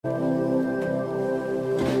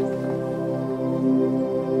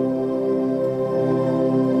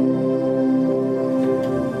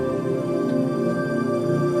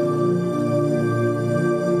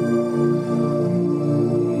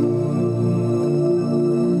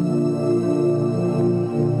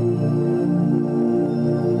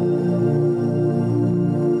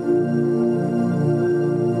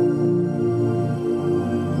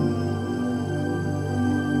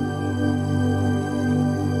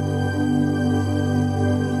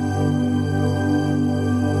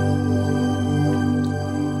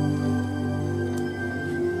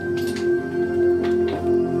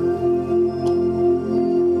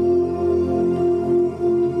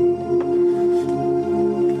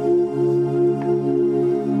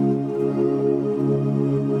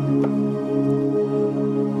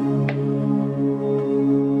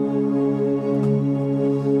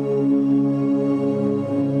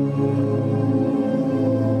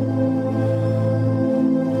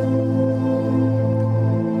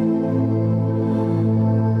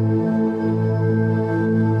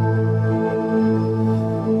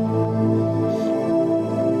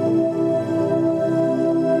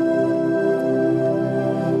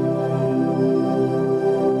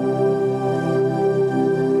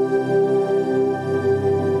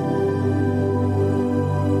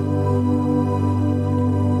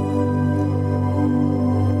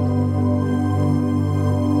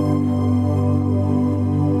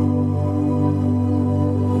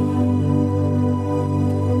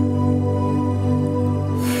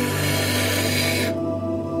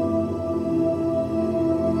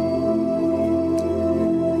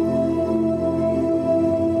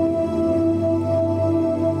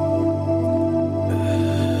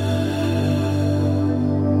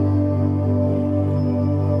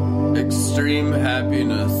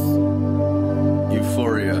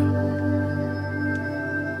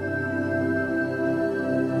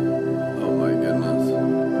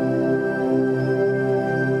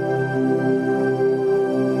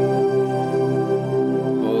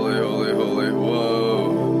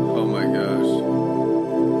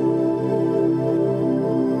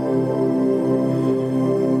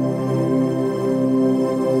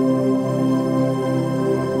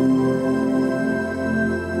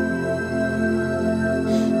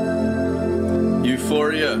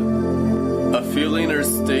inner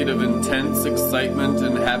state of intense excitement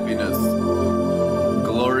and happiness.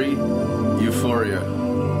 Glory, euphoria.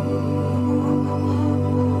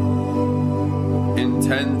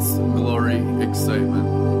 Intense glory, excitement.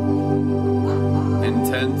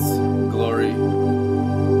 Intense glory,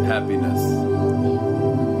 happiness.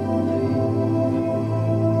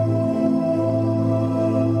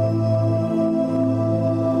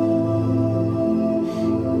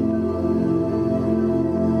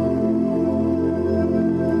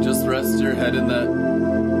 Just rest your head in that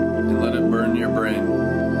and let it burn your brain.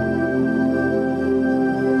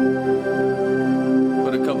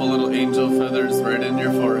 Put a couple little angel feathers right in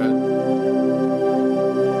your forehead.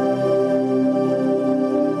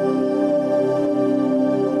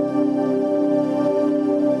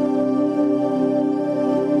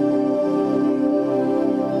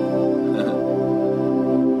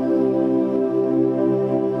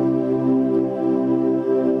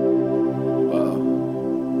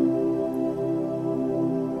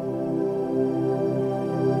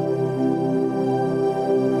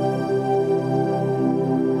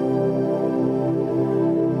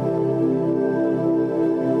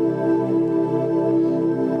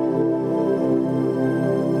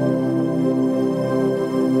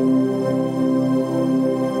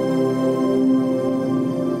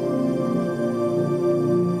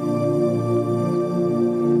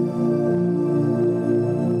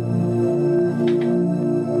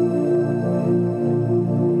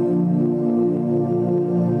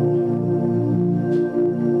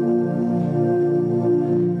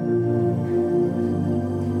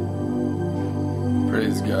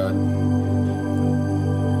 Praise God.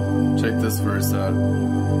 Check this verse out.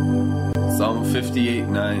 Psalm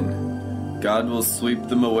 58:9. God will sweep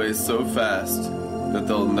them away so fast that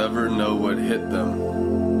they'll never know what hit them.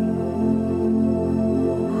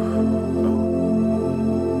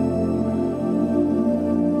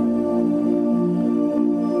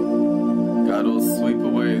 God will sweep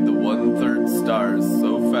away the 1/3 stars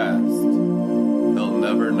so fast they'll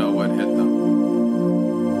never know what hit them.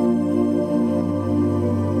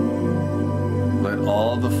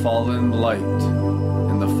 All the fallen light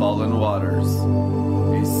in the fallen waters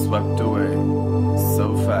be swept away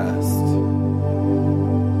so fast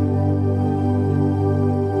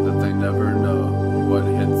that they never know what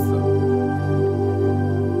hits them.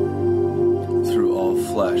 Through all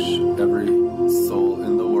flesh, every soul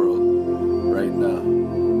in the world right now,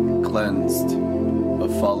 cleansed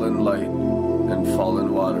of fallen light and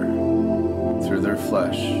fallen water through their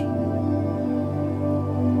flesh,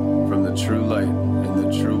 from the true light and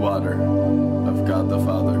the true water of God the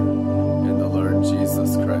Father and the Lord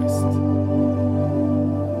Jesus Christ.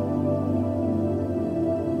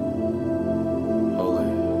 Holy.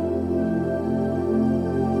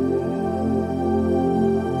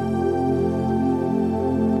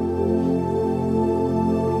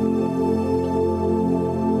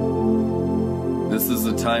 This is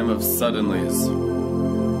a time of suddenlies.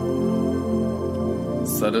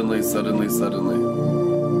 Suddenly, suddenly, suddenly.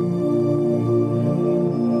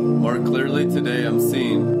 More clearly today I'm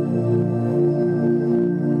seeing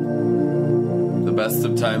the best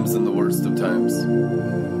of times and the worst of times.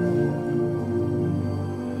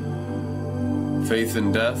 Faith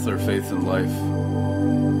in death or faith in life.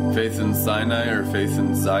 Faith in Sinai or faith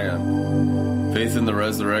in Zion. Faith in the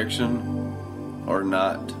resurrection or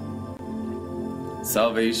not.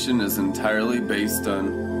 Salvation is entirely based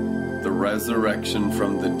on the resurrection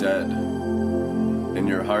from the dead. In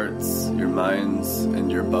your hearts, your minds, and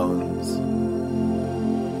your bones.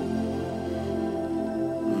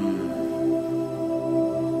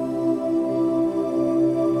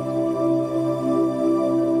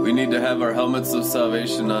 We need to have our helmets of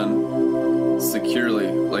salvation on securely,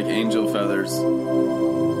 like angel feathers,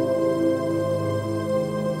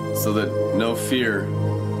 so that no fear,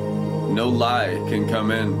 no lie can come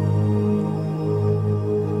in.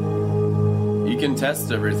 You can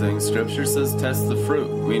test everything. Scripture says test the fruit,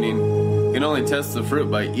 meaning you can only test the fruit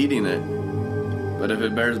by eating it. But if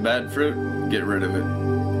it bears bad fruit, get rid of it.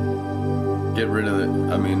 Get rid of it.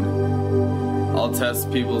 I mean, I'll test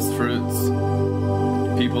people's fruits.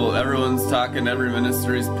 Everyone's talking, every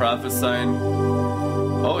ministry's prophesying.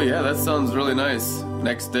 Oh yeah, that sounds really nice.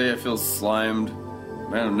 Next day I feel slimed.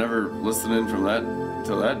 Man, I'm never listening to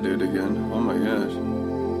that dude again. Oh my gosh.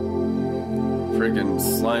 Freaking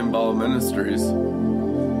slime ball ministries.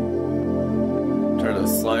 Try to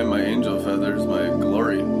slime my angel feathers, my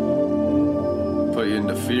glory. Put you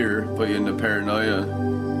into fear, put you into paranoia.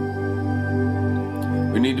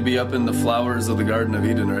 We need to be up in the flowers of the Garden of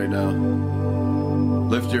Eden right now.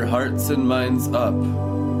 Lift your hearts and minds up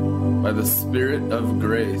by the Spirit of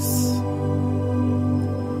grace.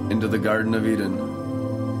 into the Garden of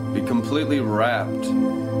Eden. Be completely wrapped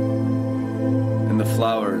in the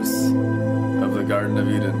flowers of the Garden of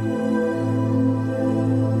Eden.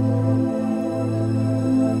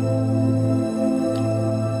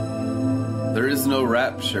 There is no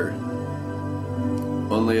rapture,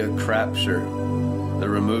 only a crapture, the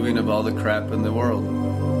removing of all the crap in the world.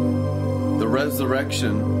 The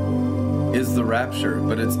resurrection is the rapture,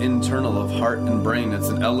 but it's internal of heart and brain. It's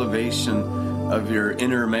an elevation of your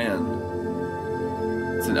inner man.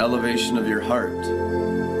 It's an elevation of your heart.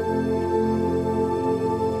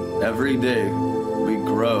 Every day we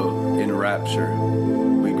grow in rapture.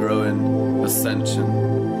 We grow in ascension.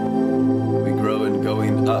 We grow in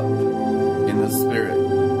going up in the Spirit,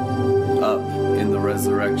 up in the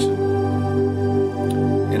resurrection,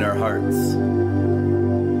 in our hearts.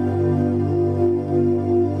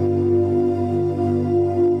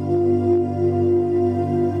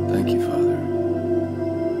 Thank you, Father.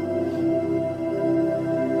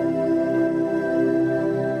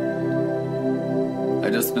 I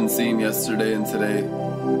just been seeing yesterday and today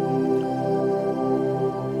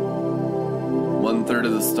 1/3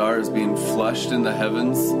 of the stars being flushed in the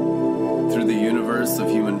heavens through the universe of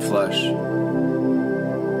human flesh.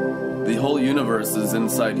 The whole universe is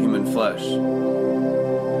inside human flesh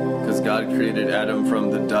because God created Adam from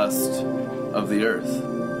the dust of the earth.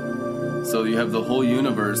 So you have the whole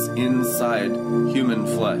universe inside human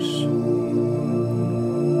flesh.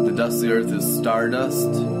 The dust of the earth is stardust.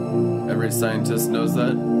 Every scientist knows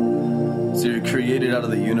that. So you're created out of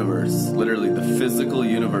the universe. Literally, the physical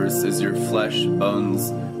universe is your flesh,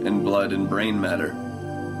 bones, and blood and brain matter.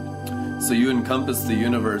 So you encompass the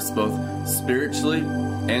universe both spiritually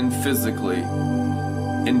and physically,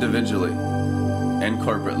 individually and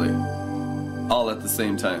corporately, all at the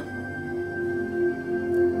same time.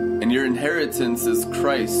 And your inheritance is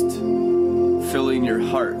Christ filling your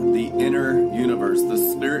heart, the inner universe, the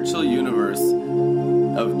spiritual universe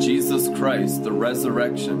of Jesus Christ, the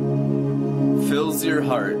resurrection, fills your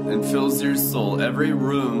heart and fills your soul. Every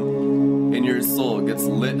room in your soul gets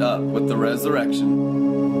lit up with the resurrection.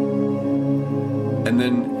 And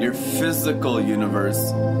then your physical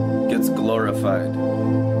universe gets glorified.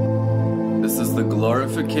 This is the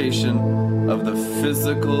glorification of the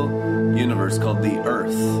physical universe called the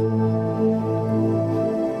earth.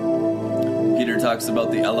 Peter talks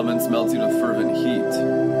about the elements melting with fervent heat.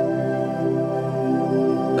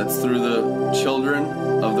 That's through the children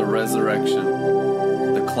of the resurrection,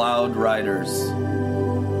 the cloud riders,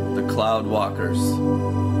 the cloud walkers,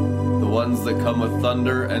 the ones that come with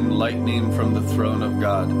thunder and lightning from the throne of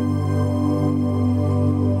God.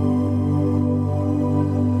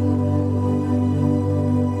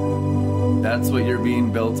 That's what you're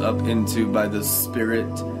being built up into by the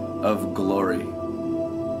Spirit of glory.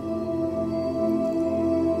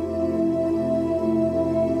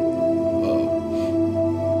 Whoa.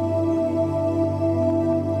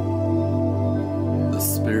 The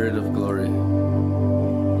Spirit of glory.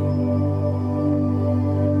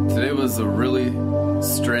 Today was a really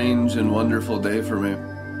strange and wonderful day for me.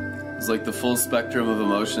 It was like the full spectrum of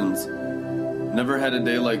emotions. Never had a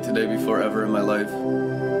day like today before ever in my life.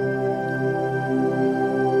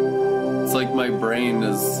 It's like my brain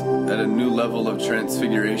is at a new level of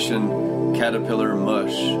transfiguration, caterpillar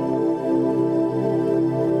mush.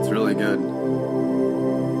 It's really good.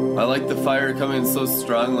 I like the fire coming so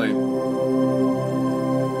strongly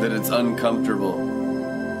that it's uncomfortable.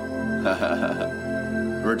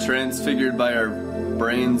 We're transfigured by our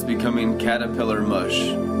brains becoming caterpillar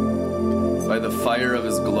mush, by the fire of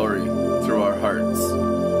His glory through our hearts.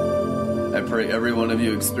 I pray every one of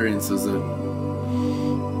you experiences it.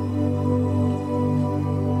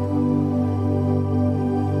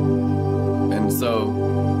 So,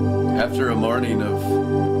 after a morning of,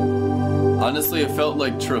 honestly, it felt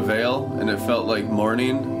like travail and it felt like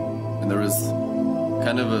mourning, and there was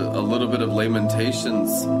kind of a little bit of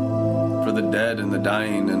lamentations for the dead and the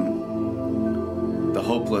dying and the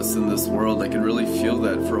hopeless in this world. I could really feel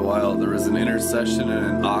that for a while. There was an intercession and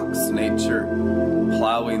an ox nature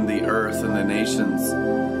plowing the earth and the nations,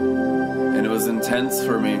 and it was intense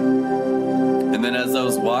for me. And then as I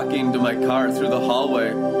was walking to my car through the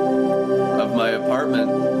hallway of my apartment,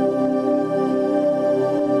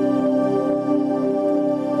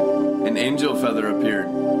 an angel feather appeared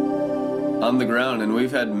on the ground, and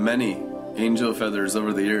we've had many angel feathers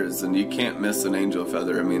over the years, and you can't miss an angel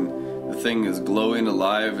feather. I mean, the thing is glowing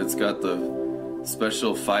alive. It's got the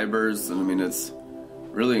special fibers, and I mean, it's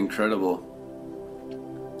really incredible.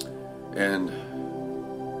 And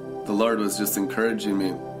the Lord was just encouraging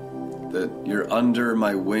me that you're under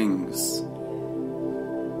my wings.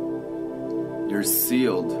 You're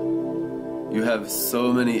sealed You have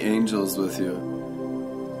so many angels with you.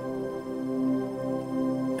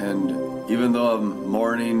 And even though I'm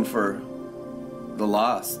mourning for the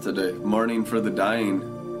lost today, mourning for the dying,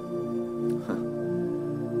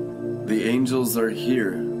 the angels are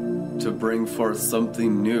here to bring forth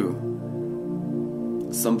something new,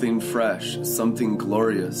 something fresh, something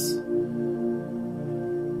glorious.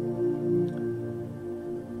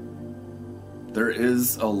 There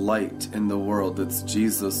is a light in the world that's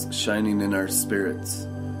Jesus shining in our spirits.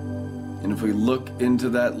 And if we look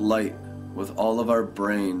into that light with all of our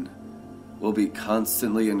brain, we'll be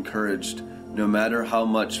constantly encouraged no matter how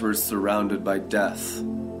much we're surrounded by death.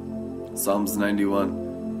 Psalms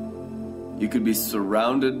 91. You could be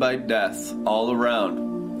surrounded by death all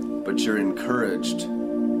around, but you're encouraged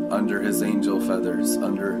under his angel feathers,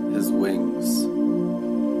 under his wings.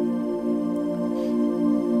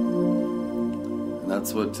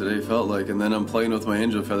 That's what today felt like. And then I'm playing with my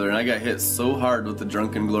angel feather, and I got hit so hard with the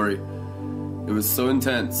drunken glory. It was so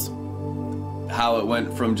intense how it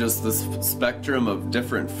went from just this spectrum of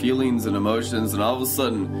different feelings and emotions, and all of a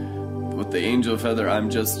sudden with the angel feather I'm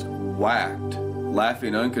just whacked,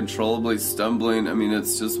 laughing uncontrollably, stumbling. I mean,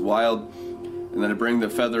 it's just wild. And then I bring the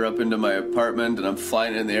feather up into my apartment, and I'm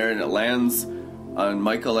flying in the air, and it lands on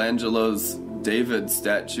Michelangelo's David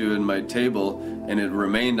statue in my table, and it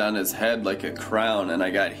remained on his head like a crown, and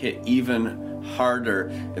I got hit even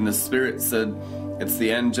harder. And the Spirit said, it's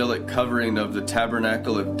the angelic covering of the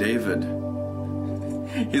tabernacle of David.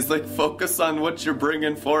 He's like, focus on what you're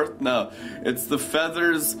bringing forth now. It's the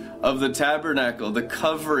feathers of the tabernacle, the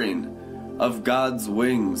covering of God's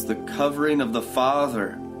wings, the covering of the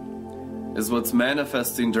Father is what's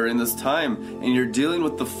manifesting during this time. And you're dealing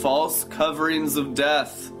with the false coverings of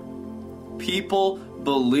death. People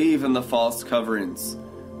believe in the false coverings.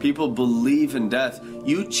 People believe in death.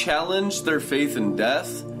 You challenge their faith in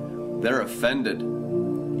death, they're offended.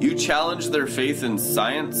 You challenge their faith in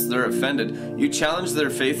science, they're offended. You challenge their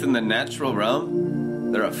faith in the natural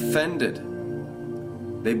realm, they're offended.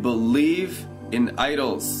 They believe in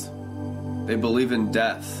idols. They believe in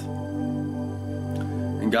death.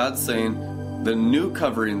 And God's saying, the new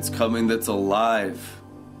covering's coming that's alive.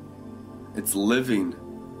 It's living.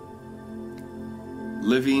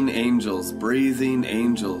 Living angels, breathing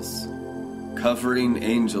angels, covering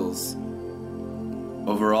angels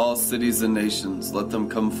over all cities and nations. Let them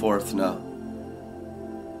come forth now.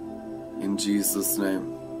 In Jesus'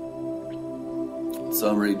 name. So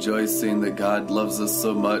I'm rejoicing that God loves us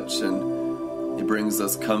so much, and he brings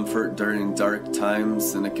us comfort during dark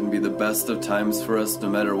times, and it can be the best of times for us no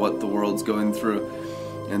matter what the world's going through.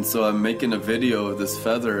 And so I'm making a video of this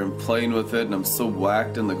feather and playing with it, and I'm so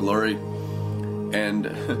whacked in the glory. And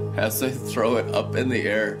as I throw it up in the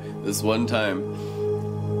air, this one time,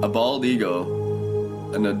 a bald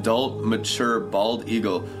eagle, an adult, mature bald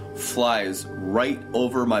eagle, flies right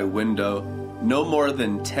over my window, no more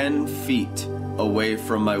than 10 feet away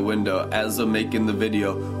from my window as I'm making the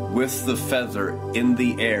video, with the feather in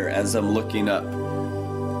the air as I'm looking up.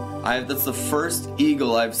 That's the first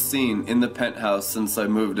eagle I've seen in the penthouse since I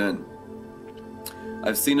moved in.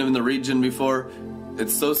 I've seen them in the region before.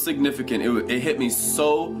 It's so significant. It hit me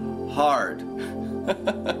so hard.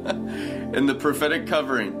 In the prophetic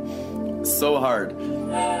covering. So hard.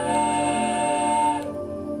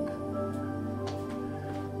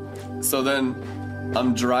 So then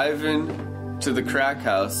I'm driving to the crack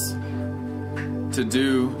house to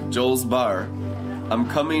do Joel's bar. I'm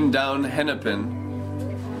coming down Hennepin,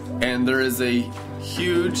 and there is a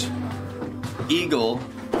huge eagle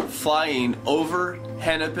flying over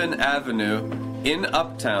Hennepin Avenue in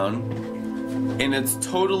Uptown, and it's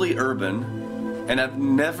totally urban, and I've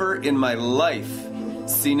never in my life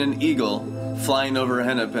seen an eagle flying over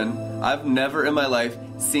Hennepin. I've never in my life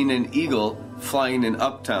seen an eagle flying in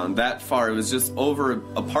Uptown that far. It was just over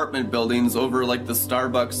apartment buildings, over like the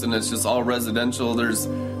Starbucks, and it's just all residential. There's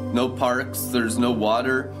no parks, there's no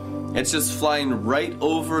water. It's just flying right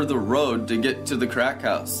over the road to get to the crack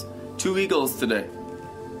house. 2 eagles today.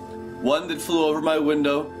 One that flew over my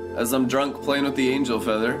window as I'm drunk playing with the angel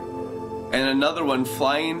feather, and another one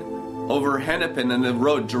flying over Hennepin and the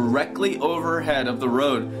road directly overhead of the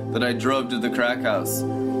road that I drove to the crack house.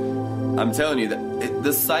 I'm telling you that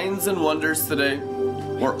the signs and wonders today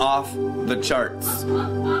were off the charts.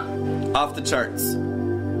 Off the charts.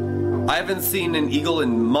 I haven't seen an eagle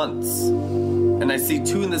in months, and I see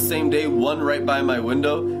 2 in the same day, one right by my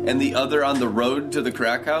window and the other on the road to the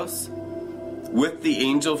crack house with the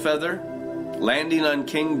angel feather landing on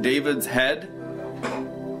King David's head.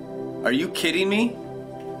 Are you kidding me?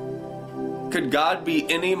 Could God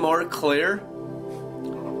be any more clear?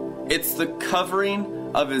 It's the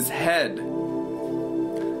covering of his head.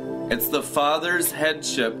 It's the Father's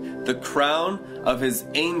headship, the crown of his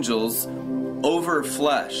angels over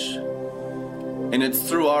flesh. And it's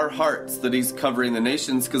through our hearts that he's covering the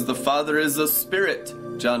nations, because the Father is a spirit,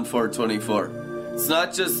 John 4:24. It's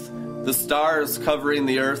not just the stars covering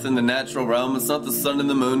the earth in the natural realm. It's not the sun and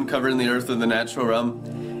the moon covering the earth in the natural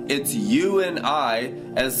realm. It's you and I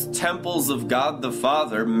as temples of God the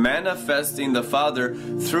Father, manifesting the Father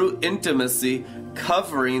through intimacy,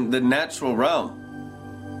 covering the natural realm.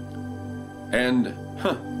 And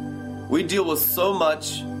we deal with so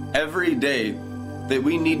much every day that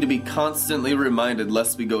we need to be constantly reminded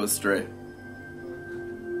lest we go astray.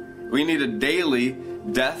 We need a daily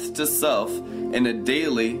death to self and a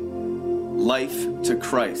daily life to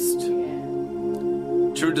Christ.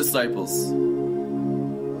 True disciples.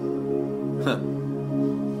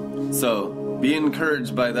 So, be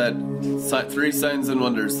encouraged by that 3 signs and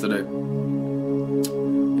wonders today.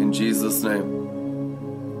 In Jesus' name.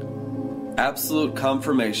 Absolute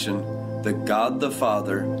confirmation that God the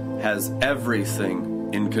Father has everything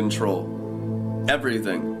in control.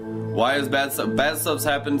 Everything. Why is bad stuff? Bad stuff's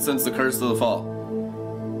happened since the curse of the fall.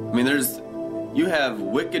 I mean, you have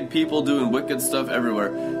wicked people doing wicked stuff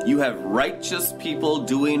everywhere. You have righteous people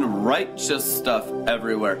doing righteous stuff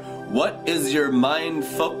everywhere. What is your mind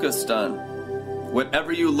focused on?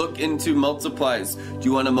 Whatever you look into multiplies. Do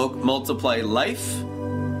you want to multiply life?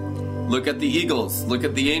 Look at the eagles. Look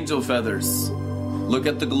at the angel feathers. Look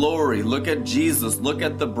at the glory. Look at Jesus. Look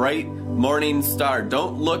at the bright morning star.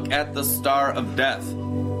 Don't look at the star of death.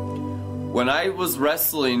 When I was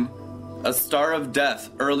wrestling a star of death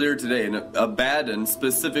earlier today, and Abaddon,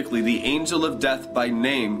 specifically the angel of death by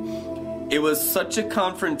name, it was such a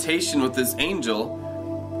confrontation with this angel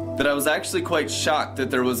that I was actually quite shocked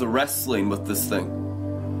that there was a wrestling with this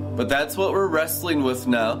thing. But that's what we're wrestling with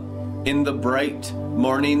now in the bright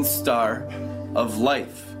morning star of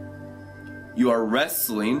life. You are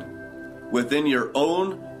wrestling within your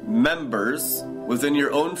own members, within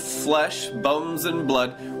your own flesh, bones, and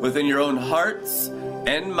blood, within your own hearts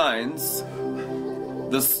and minds,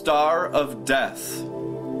 the star of death,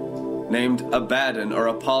 named Abaddon or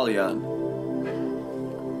Apollyon.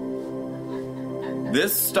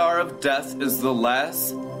 This star of death is the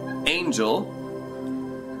last angel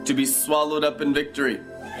to be swallowed up in victory.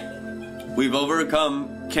 We've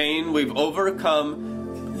overcome Cain, we've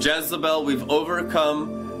overcome Jezebel, we've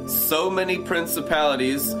overcome so many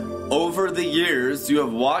principalities. Over the years, you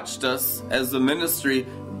have watched us as a ministry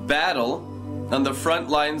battle on the front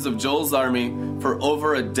lines of Joel's army for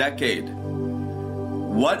over a decade.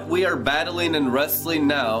 What we are battling and wrestling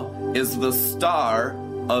now is the star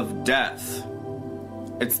of death.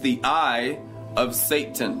 It's the eye of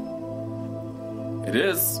Satan. It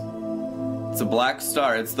is. It's a black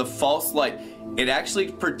star. It's the false light. It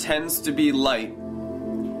actually pretends to be light,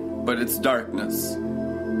 but it's darkness.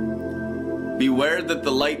 Beware that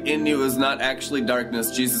the light in you is not actually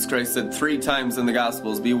darkness. Jesus Christ said 3 times in the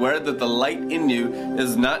Gospels, beware that the light in you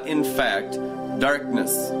is not in fact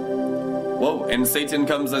darkness. Whoa, and Satan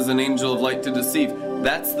comes as an angel of light to deceive.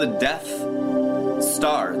 That's the death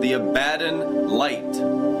star, the Abaddon light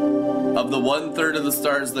of the 1/3 of the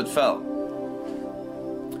stars that fell.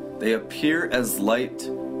 They appear as light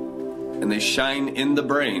and they shine in the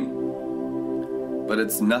brain, but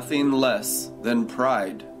it's nothing less than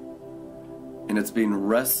pride. And it's being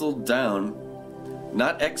wrestled down,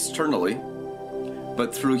 not externally,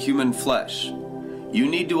 but through human flesh. You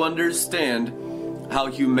need to understand how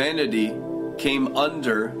humanity came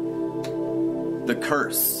under the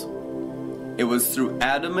curse. It was through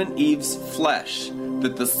Adam and Eve's flesh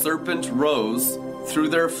that the serpent rose through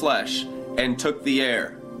their flesh and took the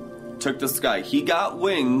air, took the sky. He got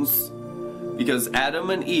wings because Adam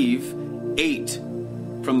and Eve ate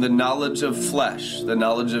from the knowledge of flesh, the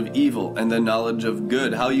knowledge of evil, and the knowledge of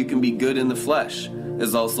good. How you can be good in the flesh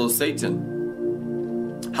is also Satan.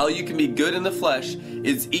 How you can be good in the flesh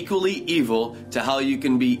is equally evil to how you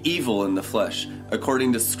can be evil in the flesh,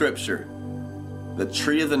 according to Scripture. The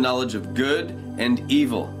tree of the knowledge of good and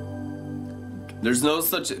evil. There's no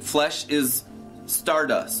such... Flesh is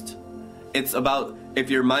stardust. It's about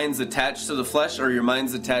if your mind's attached to the flesh or your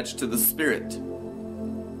mind's attached to the spirit.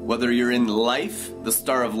 Whether you're in life, the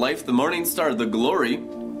star of life, the morning star, the glory,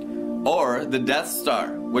 or the death star,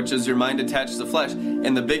 which is your mind attached to flesh.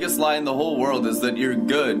 And the biggest lie in the whole world is that you're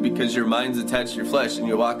good because your mind's attached to your flesh and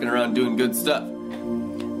you're walking around doing good stuff.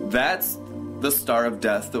 That's the star of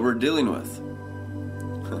death that we're dealing with.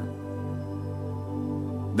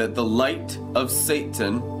 That the light of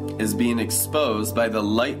Satan is being exposed by the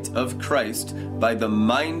light of Christ, by the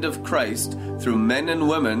mind of Christ, through men and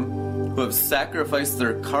women who have sacrificed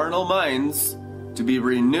their carnal minds to be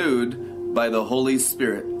renewed by the Holy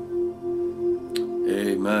Spirit.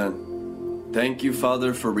 Amen. Thank you,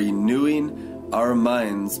 Father, for renewing our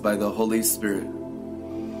minds by the Holy Spirit.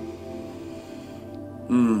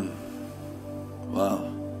 Wow.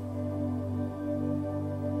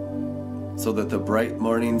 So that the bright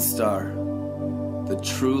morning star, the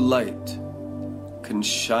true light, can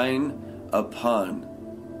shine upon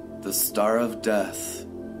the star of death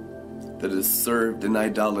that is served in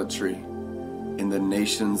idolatry in the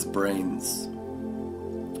nation's brains.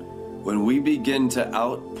 When we begin to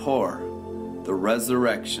outpour the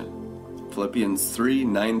resurrection, Philippians 3,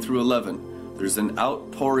 9 through 11, there's an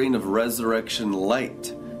outpouring of resurrection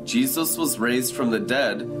light. Jesus was raised from the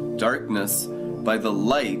dead, darkness, by the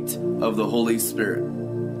light of the Holy Spirit.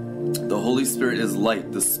 The Holy Spirit is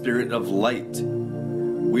light, the Spirit of light.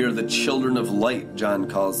 We are the children of light, John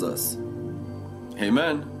calls us.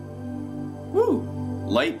 Amen. Woo!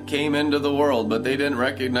 Light came into the world, but they didn't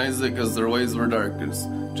recognize it because their ways were dark. It's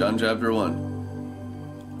John chapter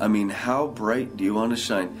 1. I mean, how bright do you want to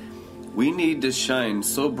shine? We need to shine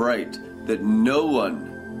so bright that no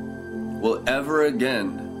one will ever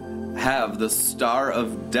again have the star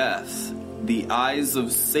of death, the eyes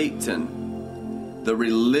of Satan, the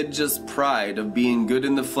religious pride of being good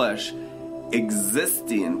in the flesh,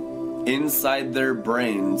 existing inside their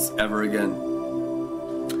brains ever again.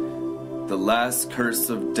 The last curse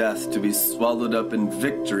of death to be swallowed up in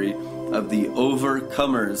victory of the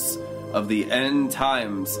overcomers of the end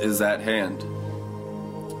times is at hand.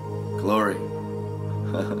 Glory.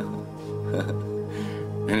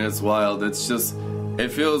 And it's wild. It's just, it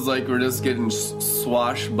feels like we're just getting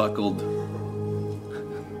swashbuckled.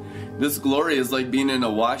 This glory is like being in a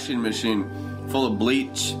washing machine full of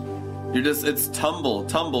bleach. It's tumble,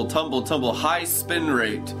 high spin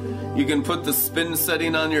rate. You can put the spin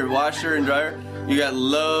setting on your washer and dryer. You got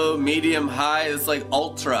low, medium, high. It's like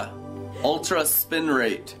ultra spin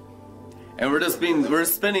rate. And we're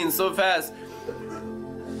spinning so fast.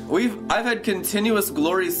 I've had continuous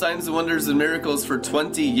glory, signs, and wonders, and miracles for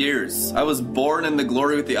 20 years. I was born in the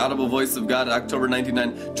glory with the audible voice of God October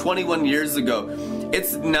 1999, 21 years ago.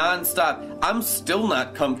 It's nonstop. I'm still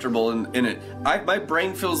not comfortable in it. My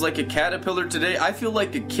brain feels like a caterpillar today. I feel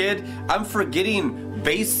like a kid. I'm forgetting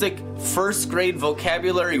basic first grade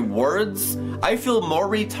vocabulary words. I feel more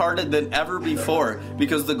retarded than ever before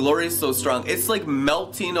because the glory is so strong. It's like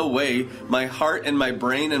melting away my heart and my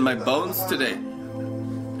brain and my bones today.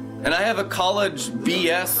 And I have a college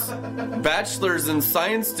BS, bachelor's in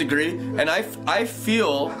science degree, and I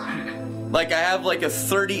feel like I have like a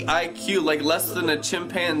 30 IQ, like less than a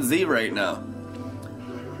chimpanzee right now.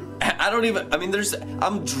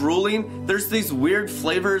 I'm drooling. There's these weird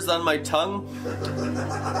flavors on my tongue.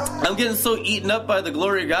 I'm getting so eaten up by the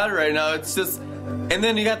glory of God right now. It's just, and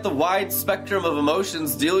then you got the wide spectrum of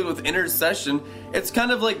emotions dealing with intercession. It's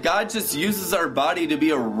kind of like God just uses our body to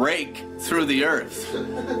be a rake through the earth.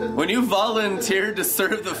 When you volunteered to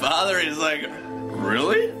serve the Father, He's like,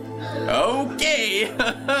 really? Okay.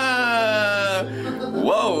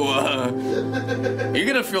 Whoa. You're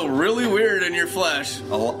going to feel really weird in your flesh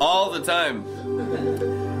all the time.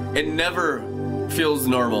 It never feels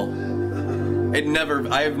normal.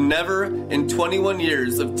 I have never, in 21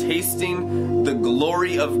 years of tasting the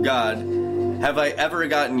glory of God, have I ever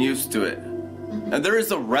gotten used to it. And there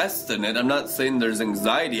is a rest in it. I'm not saying there's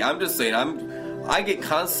anxiety. I'm just saying I get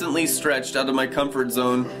constantly stretched out of my comfort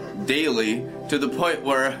zone daily to the point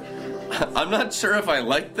where I'm not sure if I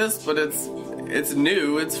like this, but it's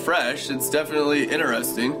new, it's fresh, it's definitely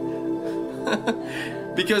interesting.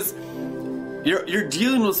 Because you're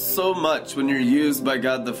dealing with so much when you're used by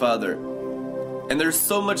God the Father. And there's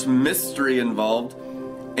so much mystery involved,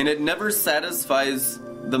 and it never satisfies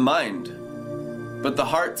the mind. But the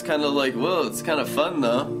heart's kind of like, whoa, it's kind of fun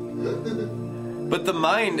though. But the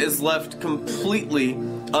mind is left completely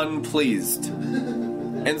unpleased.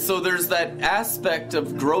 And so there's that aspect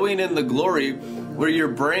of growing in the glory where your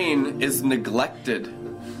brain is neglected.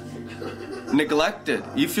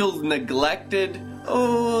 You feel neglected.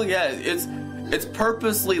 Oh yeah, it's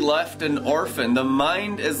purposely left an orphan. The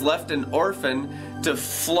mind is left an orphan to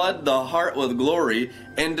flood the heart with glory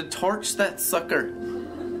and to torch that sucker.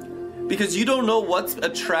 Because you don't know what's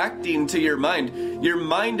attracting to your mind. Your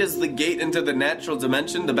mind is the gate into the natural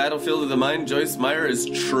dimension. The battlefield of the mind, Joyce Meyer, is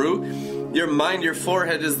true. Your mind, your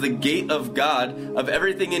forehead, is the gate of God, of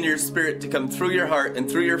everything in your spirit to come through your heart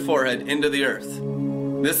and through your forehead into the earth.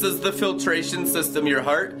 This is the filtration system, your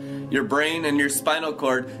heart, your brain, and your spinal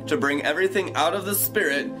cord, to bring everything out of the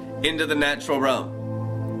spirit into the natural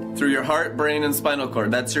realm. through your heart, brain, and spinal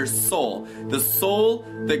cord. That's your soul. The soul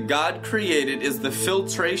that God created is the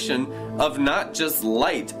filtration of not just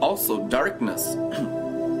light, also darkness.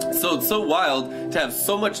 So it's so wild to have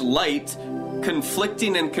so much light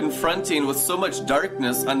conflicting and confronting with so much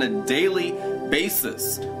darkness on a daily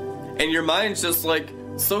basis. And your mind's just like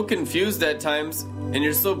so confused at times, and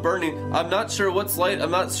you're so burning. I'm not sure what's light,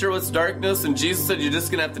 I'm not sure what's darkness, and Jesus said you're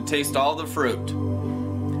just going to have to taste all the fruit.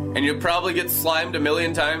 And you'll probably get slimed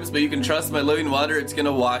 1,000,000 times, but you can trust my living water, it's going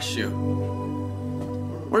to wash you.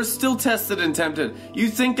 We're still tested and tempted. You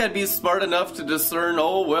think I'd be smart enough to discern,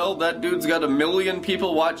 oh, well, that dude's got 1,000,000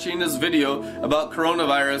 people watching his video about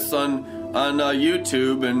coronavirus on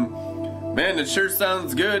YouTube, and man, it sure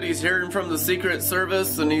sounds good. He's hearing from the Secret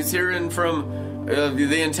Service, and he's hearing from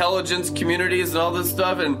the intelligence communities and all this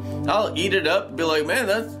stuff, and I'll eat it up and be like, man,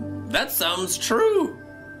 that sounds true.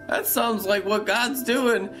 That sounds like what God's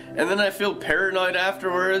doing. And then I feel paranoid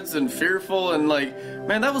afterwards and fearful and like,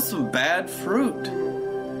 man, that was some bad fruit.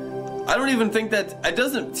 I don't even think that,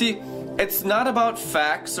 it's not about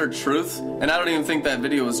facts or truth, and I don't even think that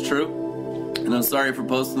video was true. And I'm sorry for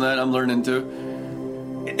posting that, I'm learning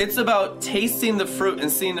too. It's about tasting the fruit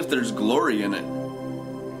and seeing if there's glory in it.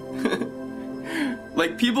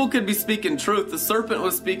 Like, people could be speaking truth. The serpent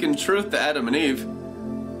was speaking truth to Adam and Eve.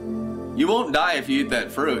 You won't die if you eat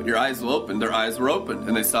that fruit. Your eyes will open. Their eyes were open,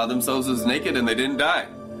 and they saw themselves as naked, and they didn't die.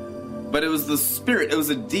 But it was the spirit. It was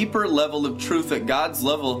a deeper level of truth at God's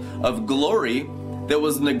level of glory that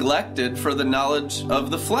was neglected for the knowledge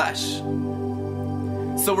of the flesh.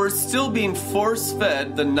 So we're still being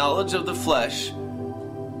force-fed the knowledge of the flesh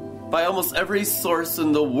by almost every source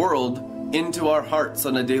in the world into our hearts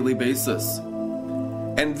on a daily basis.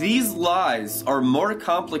 And these lies are more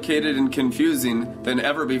complicated and confusing than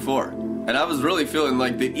ever before. And I was really feeling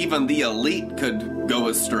like even the elite could go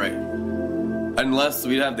astray. Unless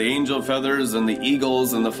we'd have the angel feathers and the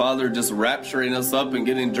eagles and the Father just rapturing us up and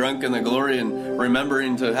getting drunk in the glory and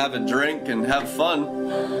remembering to have a drink and have fun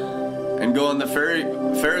and go on the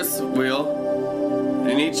Ferris wheel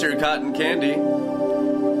and eat your cotton candy.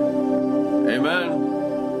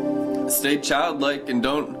 Amen. Stay childlike and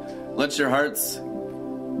don't let your hearts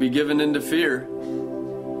be given into fear.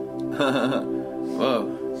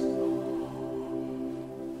 Whoa.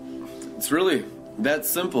 It's really that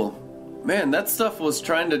simple. Man, that stuff was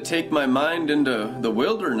trying to take my mind into the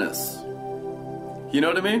wilderness. You know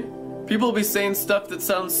what I mean? People will be saying stuff that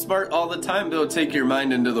sounds smart all the time. They'll take your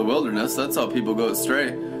mind into the wilderness. That's how people go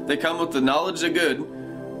astray. They come with the knowledge of good.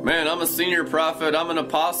 Man, I'm a senior prophet. I'm an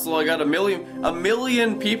apostle. I got a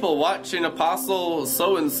million people watching Apostle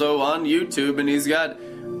so-and-so on YouTube, and he's got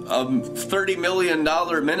a $30 million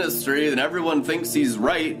ministry, and everyone thinks he's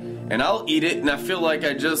right, and I'll eat it, and I feel like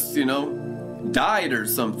I just, died or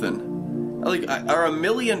something. Like, are 1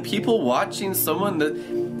 million people watching someone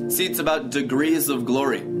that... See, it's about degrees of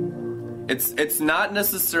glory. It's not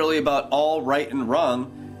necessarily about all right and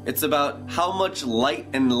wrong. It's about how much light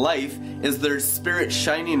and life is their spirit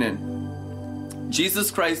shining in. Jesus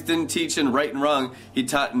Christ didn't teach in right and wrong. He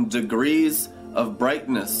taught in degrees of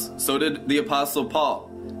brightness. So did the Apostle Paul.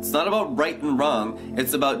 It's not about right and wrong.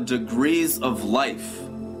 It's about degrees of life.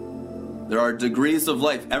 There are degrees of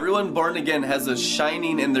life. Everyone born again has a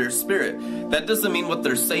shining in their spirit. That doesn't mean what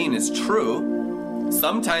they're saying is true.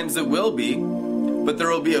 Sometimes it will be, but there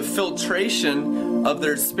will be a filtration of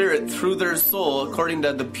their spirit through their soul according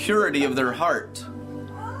to the purity of their heart.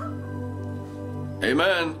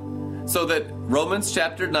 Amen. So that Romans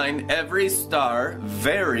chapter 9, every star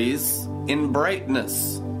varies in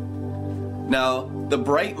brightness. Now, the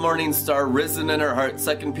bright morning star risen in our heart,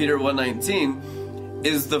 2 Peter 1:19,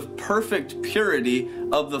 is the perfect purity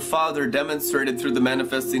of the Father demonstrated through the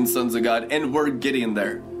manifesting sons of God, and we're getting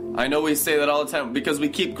there. I know we say that all the time because we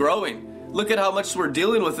keep growing. Look at how much we're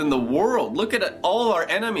dealing with in the world. Look at all our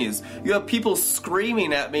enemies. You have people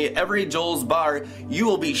screaming at me every Joel's bar, you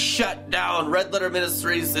will be shut down. Red Letter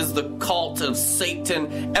Ministries is the cult of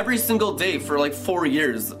Satan. Every single day for like 4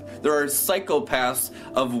 years. There are psychopaths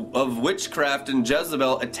of witchcraft and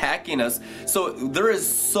Jezebel attacking us. So there is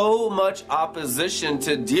so much opposition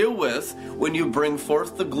to deal with when you bring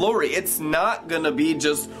forth the glory. It's not going to be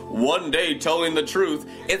just one day telling the truth.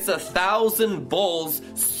 It's 1,000 bulls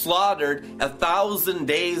slaughtered 1,000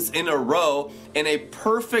 days in a row in a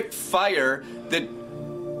perfect fire that,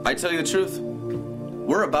 I tell you the truth,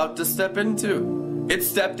 we're about to step into. It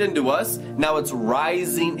stepped into us. Now it's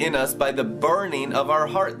rising in us by the burning of our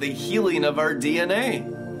heart, the healing of our DNA.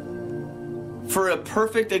 for a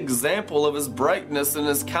perfect example of his brightness and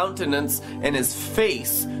his countenance and his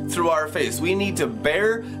face through our face. We need to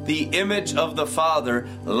bear the image of the Father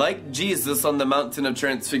like Jesus on the mountain of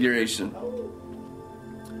transfiguration.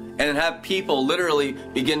 And have people literally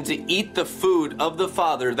begin to eat the food of the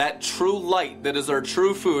Father, that true light that is our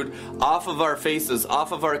true food, off of our faces,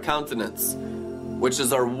 off of our countenance, which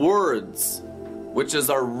is our words, which is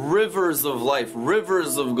our rivers of life,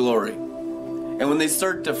 rivers of glory. And when they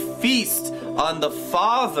start to feast on the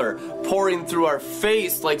Father pouring through our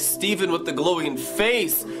face, like Stephen with the glowing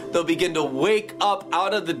face, they'll begin to wake up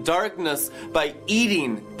out of the darkness by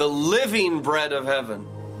eating the living bread of heaven,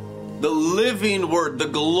 the living word, the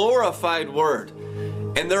glorified word.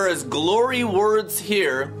 And there is glory words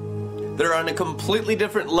here that are on a completely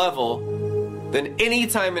different level than any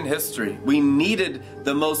time in history. We needed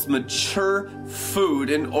the most mature food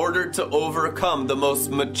in order to overcome the most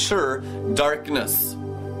mature darkness.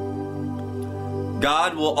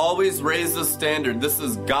 God will always raise the standard. This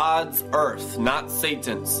is God's earth, not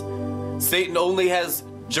Satan's. Satan only has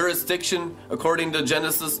jurisdiction, according to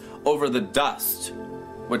Genesis, over the dust,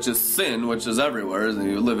 which is sin, which is everywhere.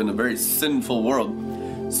 You live in a very sinful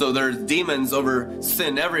world. So there's demons over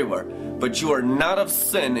sin everywhere. But you are not of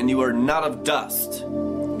sin and you are not of dust.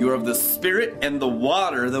 You are of the Spirit and the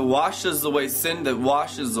water that washes away sin, that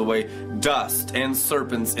washes away dust and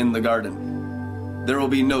serpents in the garden. There will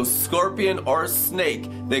be no scorpion or snake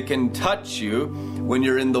that can touch you when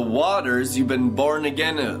you're in the waters you've been born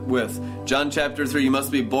again with. John chapter 3, you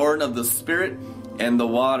must be born of the Spirit and the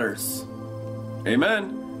waters.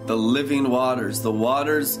 Amen. The living waters, the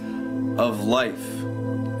waters of life.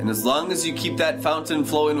 And as long as you keep that fountain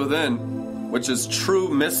flowing within, which is true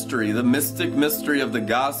mystery, the mystic mystery of the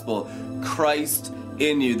gospel, Christ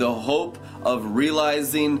in you, the hope of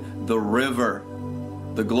realizing the river,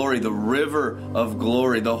 the glory, the river of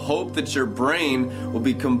glory, the hope that your brain will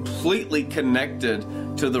be completely connected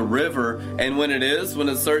to the river. And when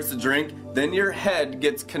it starts to drink, then your head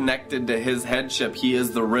gets connected to his headship. He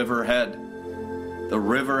is the river head. The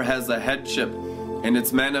river has a headship, and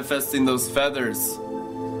it's manifesting those feathers.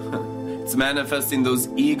 It's manifesting those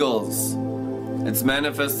eagles. It's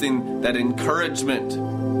manifesting that encouragement,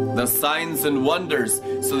 the signs and wonders,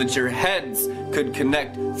 so that your heads could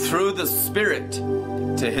connect through the Spirit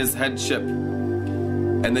to his headship,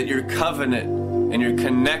 and that your covenant and your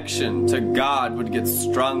connection to God would get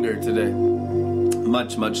stronger today.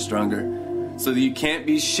 Much, much stronger. So that you can't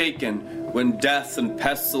be shaken when death and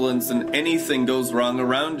pestilence and anything goes wrong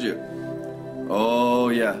around you. Oh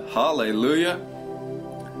yeah, hallelujah.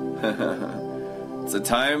 It's a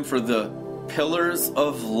time for the pillars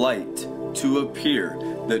of light to appear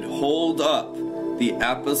that hold up the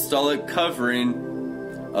apostolic covering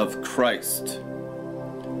of Christ.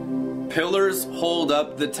 Pillars hold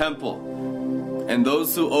up the temple, and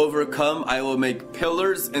those who overcome I will make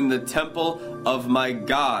pillars in the temple of my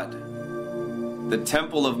God. The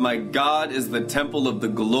temple of my God is the temple of the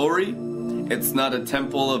glory. It's not a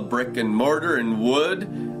temple of brick and mortar and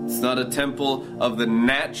wood. It's not a temple of the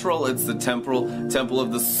natural, it's the temple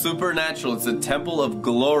of the supernatural. It's a temple of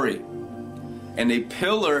glory. And a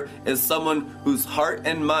pillar is someone whose heart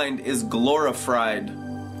and mind is glorified.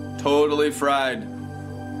 Totally fried.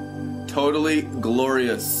 Totally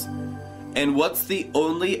glorious. And what's the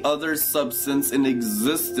only other substance in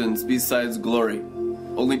existence besides glory?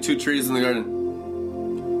 Only 2 trees in the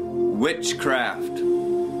garden. Witchcraft.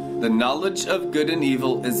 The knowledge of good and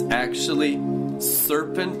evil is actually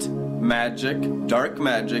serpent magic, dark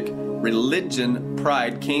magic, religion,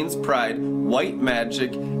 pride, Cain's pride, white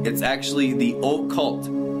magic. It's actually the occult.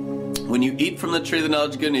 When you eat from the tree of the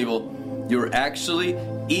knowledge of good and evil, you're actually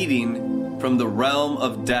eating from the realm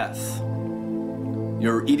of death.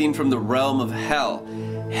 You're eating from the realm of hell.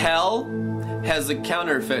 Hell has a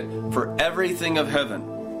counterfeit for everything of heaven.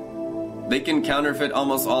 They can counterfeit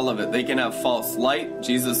almost all of it. They can have false light.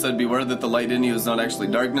 Jesus said, beware that the light in you is not actually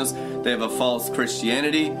darkness. They have a false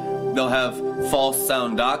Christianity. They'll have false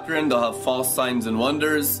sound doctrine. They'll have false signs and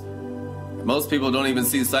wonders. Most people don't even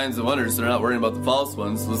see signs and wonders. They're not worrying about the false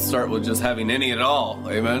ones. Let's start with just having any at all.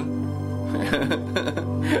 Amen?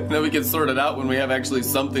 Then we can sort it out when we have actually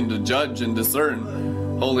something to judge and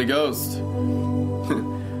discern. Holy Ghost.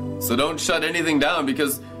 So don't shut anything down,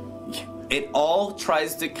 because it all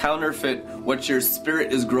tries to counterfeit what your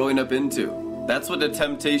spirit is growing up into. That's what a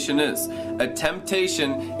temptation is. A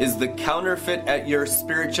temptation is the counterfeit at your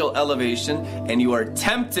spiritual elevation, and you are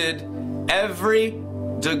tempted every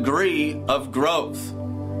degree of growth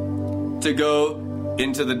to go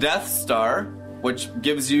into the Death Star, which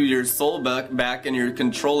gives you your soul back and your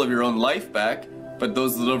control of your own life back, But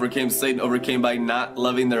those that overcame Satan overcame by not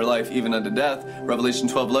loving their life even unto death. Revelation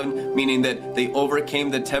 12:11, meaning that they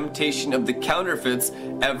overcame the temptation of the counterfeits,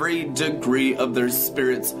 every degree of their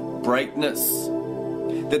spirit's brightness.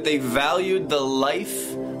 That they valued the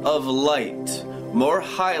life of light more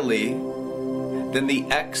highly than the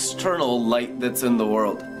external light that's in the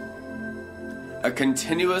world. A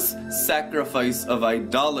continuous sacrifice of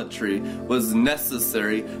idolatry was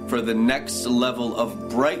necessary for the next level of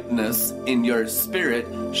brightness in your spirit,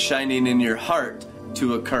 shining in your heart,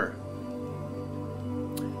 to occur.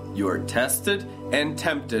 You are tested and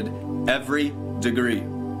tempted every degree.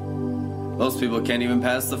 Most people can't even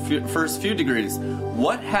pass the first few degrees.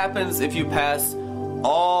 What happens if you pass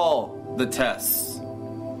all the tests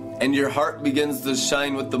and your heart begins to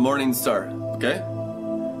shine with the morning star? Okay?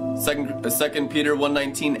 2 Peter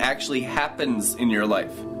 1:19 actually happens in your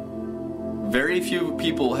life. Very few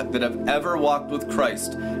people that have ever walked with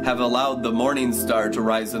Christ have allowed the morning star to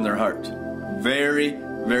rise in their heart. Very,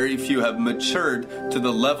 very few have matured to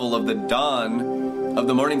the level of the dawn of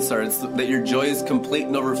the morning star. It's that your joy is complete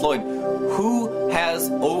and overflowing. Who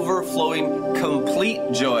has overflowing complete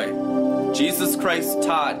joy? Jesus Christ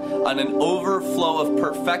taught on an overflow of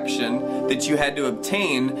perfection that you had to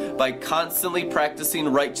obtain by constantly practicing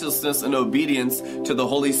righteousness and obedience to the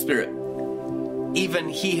Holy Spirit. Even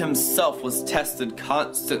he himself was tested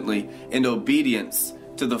constantly in obedience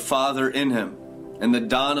to the Father in him and the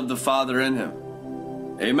dawn of the Father in him.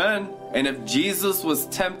 Amen. And if Jesus was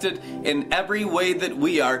tempted in every way that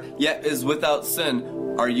we are, yet is without sin,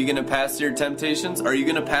 are you going to pass your temptations? Are you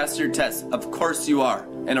going to pass your tests? Of course you are.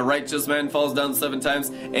 And a righteous man falls down 7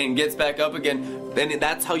 times and gets back up again. Then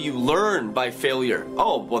that's how you learn, by failure.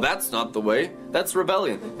 Oh, well, that's not the way. That's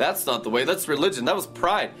rebellion. That's not the way. That's religion. That was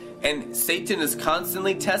pride. And Satan is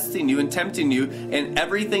constantly testing you and tempting you, and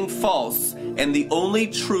everything false. And the only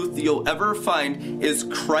truth you'll ever find is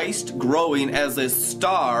Christ growing as a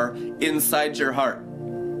star inside your heart.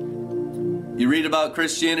 You read about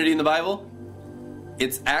Christianity in the Bible?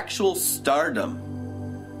 It's actual stardom.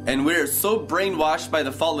 And we're so brainwashed by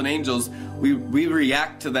the fallen angels, we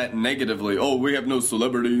react to that negatively. Oh, we have no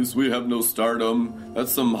celebrities, we have no stardom,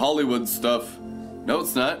 that's some Hollywood stuff. No,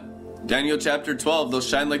 it's not. Daniel chapter 12, they'll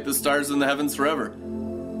shine like the stars in the heavens forever.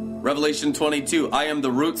 Revelation 22, I am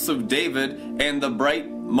the roots of David and the bright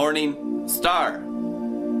morning star.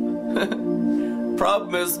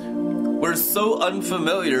 Problem is, we're so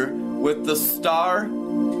unfamiliar with the star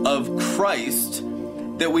of Christ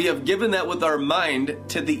that we have given that with our mind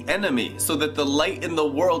to the enemy, so that the light in the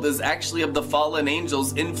world is actually of the fallen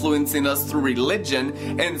angels influencing us through religion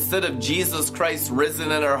instead of Jesus Christ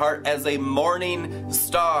risen in our heart as a morning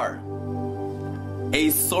star.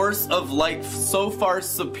 A source of light so far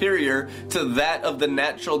superior to that of the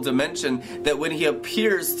natural dimension that when he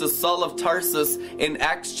appears to Saul of Tarsus in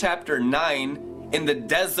Acts chapter 9 in the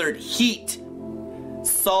desert heat,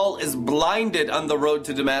 Saul is blinded on the road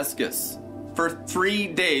to Damascus for 3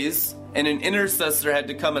 days, and an intercessor had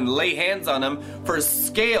to come and lay hands on him for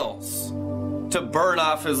scales to burn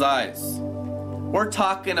off his eyes. We're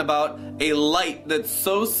talking about a light that's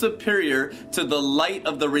so superior to the light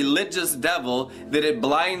of the religious devil that it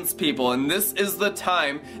blinds people. And this is the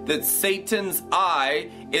time that Satan's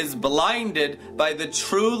eye is blinded by the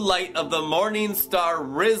true light of the morning star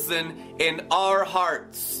risen in our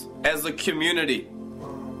hearts as a community,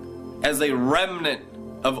 as a remnant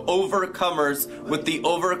of overcomers with the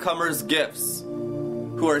overcomers' gifts,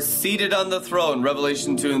 who are seated on the throne,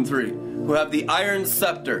 Revelation 2 and 3, who have the iron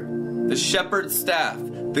scepter, the shepherd's staff,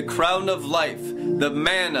 the crown of life, the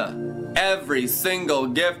manna, every single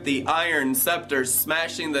gift, the iron scepter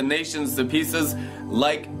smashing the nations to pieces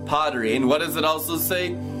like pottery. And what does it also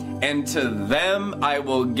say? And to them I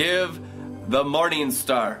will give the morning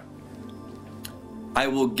star. I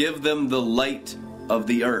will give them the light of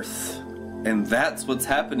the earth. And that's what's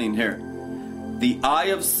happening here. The eye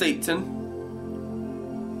of Satan,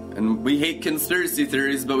 and we hate conspiracy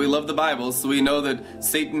theories, but we love the Bible, so we know that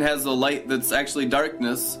Satan has a light that's actually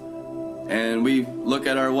darkness. And we look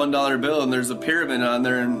at our $1 bill and there's a pyramid on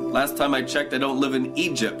there, and last time I checked, I don't live in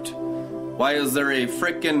Egypt. Why is there a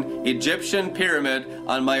frickin' Egyptian pyramid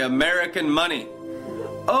on my American money?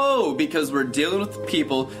 Oh, because we're dealing with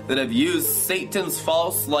people that have used Satan's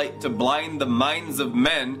false light to blind the minds of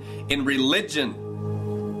men in religion.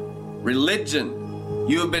 Religion.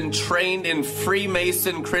 You have been trained in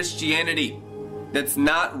Freemason Christianity. That's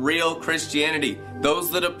not real Christianity.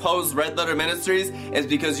 Those that oppose Red Letter Ministries is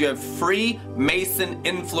because you have Freemason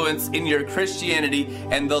influence in your Christianity,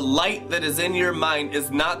 and the light that is in your mind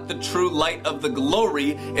is not the true light of the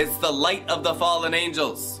glory, it's the light of the fallen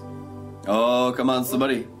angels. Oh, come on,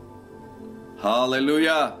 somebody.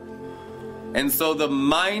 Hallelujah. And so the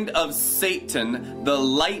mind of Satan, the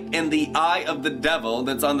light in the eye of the devil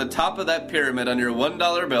that's on the top of that pyramid on your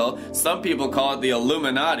 $1 bill, some people call it the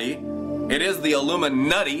Illuminati. It is the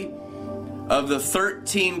Illuminati of the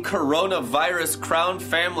 13 coronavirus crowned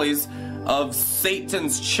families of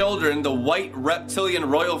Satan's children, the white reptilian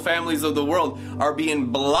royal families of the world, are being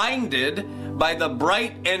blinded by the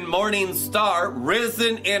bright and morning star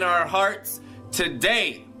risen in our hearts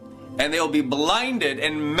today. And they'll be blinded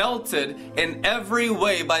and melted in every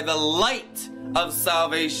way by the light of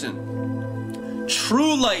salvation.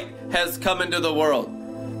 True light has come into the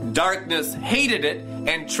world. Darkness hated it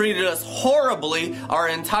and treated us horribly our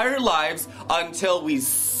entire lives until we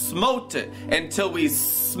smote it, until we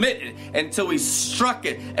smit it, until we struck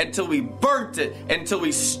it, until we burnt it, until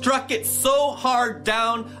we struck it so hard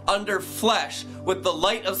down under flesh with the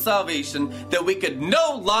light of salvation that we could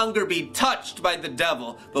no longer be touched by the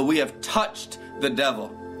devil, but we have touched the devil.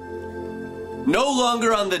 No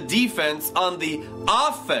longer on the defense, on the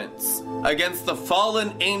offense against the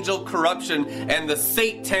fallen angel corruption and the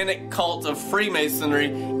satanic cult of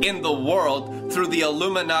Freemasonry in the world through the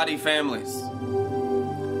Illuminati families.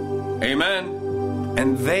 Amen.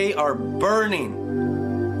 And they are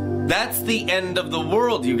burning. That's the end of the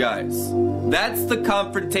world, you guys. That's the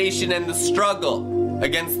confrontation and the struggle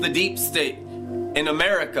against the deep state in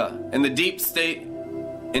America, and the deep state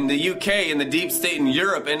in the UK, and the deep state in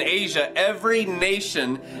Europe and Asia. Every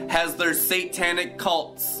nation has their satanic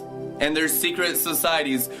cults and their secret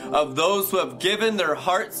societies of those who have given their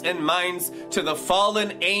hearts and minds to the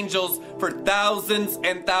fallen angels for thousands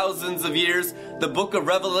and thousands of years. The book of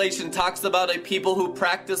Revelation talks about a people who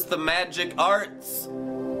practice the magic arts.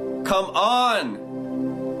 Come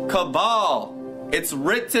on, cabal. It's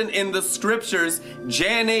written in the scriptures,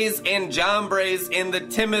 Jannes and Jambres in the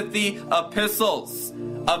Timothy epistles,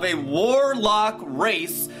 of a warlock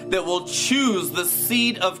race that will choose the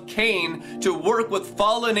seed of Cain to work with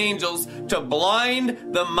fallen angels to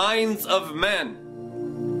blind the minds of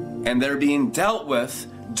men. And they're being dealt with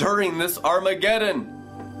during this Armageddon,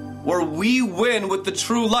 where we win with the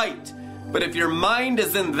true light. But if your mind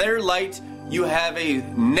is in their light, you have a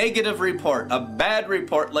negative report, a bad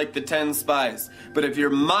report like the 10 spies. But if your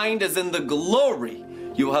mind is in the glory,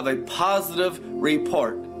 you'll have a positive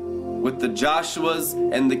report with the Joshuas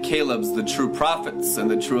and the Calebs, the true prophets and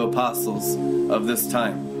the true apostles of this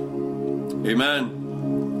time.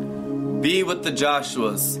 Amen. Be with the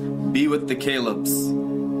Joshuas, be with the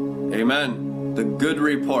Calebs. Amen. The good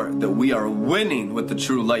report that we are winning with the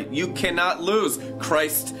true light. You cannot lose.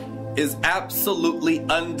 Christ is absolutely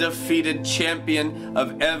undefeated champion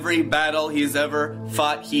of every battle he's ever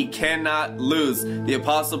fought. He cannot lose. The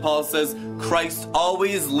Apostle Paul says, Christ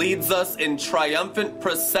always leads us in triumphant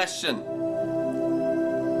procession.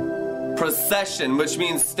 Procession, which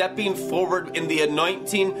means stepping forward in the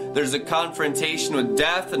anointing. There's a confrontation with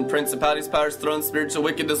death and principalities, powers, thrones, spiritual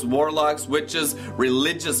wickedness, warlocks, witches,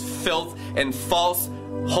 religious filth, and false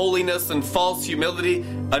holiness and false humility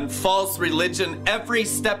and false religion. Every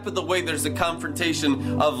step of the way there's a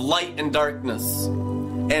confrontation of light and darkness.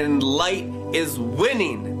 And light is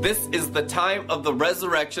winning. This is the time of the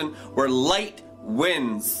resurrection where light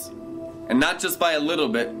wins. And not just by a little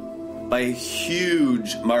bit, by a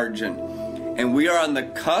huge margin. And we are on the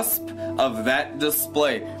cusp of that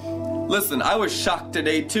display. Listen, I was shocked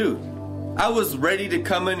today too. I was ready to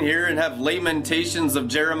come in here and have lamentations of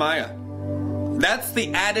Jeremiah. That's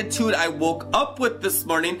the attitude I woke up with this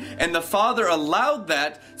morning, and the Father allowed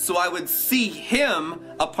that so I would see Him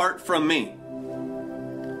apart from me.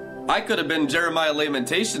 I could have been Jeremiah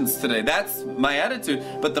Lamentations today. That's my attitude.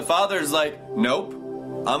 But the Father's like, nope,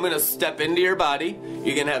 I'm going to step into your body.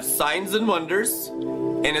 You're going to have signs and wonders,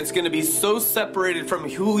 and it's going to be so separated from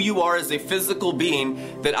who you are as a physical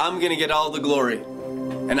being that I'm going to get all the glory.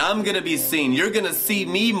 And I'm going to be seen. You're going to see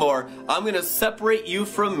me more. I'm going to separate you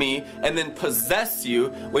from me and then possess you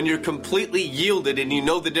when you're completely yielded and you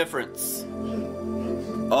know the difference.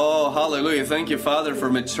 Oh, hallelujah. Thank you, Father, for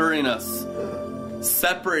maturing us.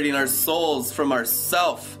 Separating our souls from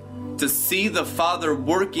ourself to see the Father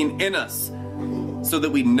working in us so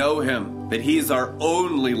that we know Him, that He is our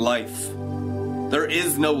only life. There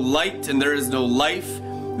is no light and there is no life.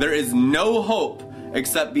 There is no hope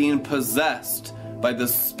except being possessed by the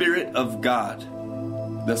Spirit of God,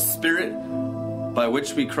 the Spirit by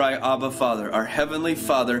which we cry, Abba, Father, our Heavenly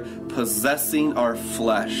Father possessing our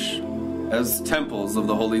flesh as temples of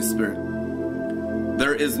the Holy Spirit.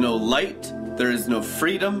 There is no light, there is no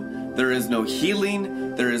freedom, there is no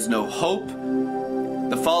healing, there is no hope,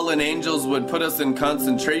 The fallen angels would put us in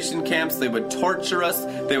concentration camps. They would torture us.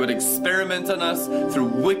 They would experiment on us through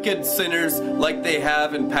wicked sinners like they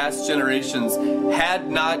have in past generations.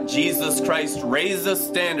 Had not Jesus Christ raised a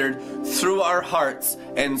standard through our hearts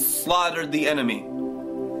and slaughtered the enemy.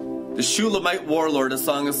 The Shulamite warlord, A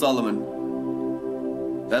Song of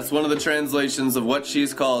Solomon. That's one of the translations of what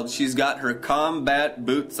she's called. She's got her combat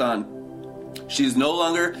boots on. She's no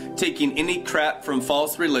longer taking any crap from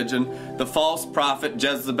false religion, the false prophet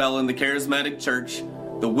Jezebel in the charismatic church,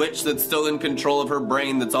 the witch that's still in control of her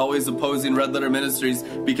brain that's always opposing Red Letter Ministries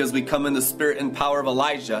because we come in the spirit and power of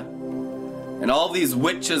Elijah. And all these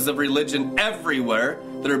witches of religion everywhere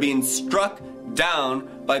that are being struck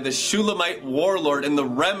down by the Shulamite warlord and the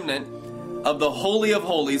remnant of the Holy of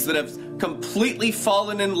Holies that have completely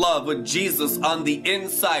fallen in love with Jesus on the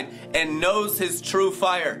inside and knows his true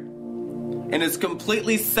fire. And is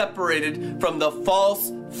completely separated from the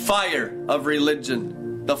false fire of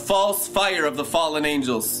religion, the false fire of the fallen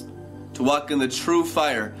angels, to walk in the true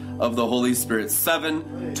fire of the Holy Spirit.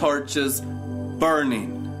 7 torches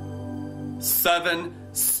burning. 7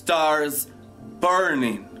 stars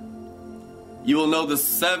burning. You will know the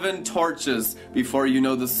 7 torches before you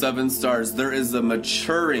know the 7 stars. There is a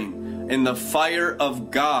maturing in the fire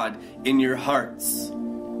of God in your hearts,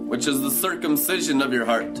 which is the circumcision of your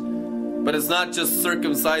heart. But it's not just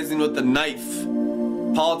circumcising with the knife.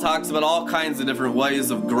 Paul talks about all kinds of different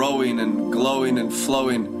ways of growing and glowing and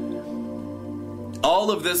flowing.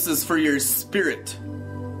 All of this is for your spirit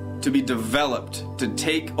to be developed, to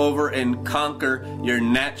take over and conquer your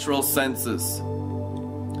natural senses.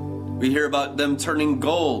 We hear about them turning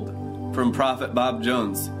gold from Prophet Bob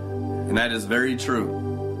Jones, and that is very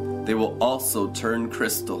true. They will also turn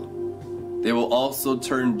crystal. They will also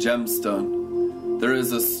turn gemstone. There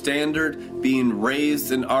is a standard being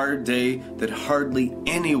raised in our day that hardly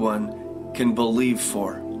anyone can believe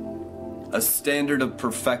for. A standard of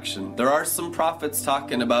perfection. There are some prophets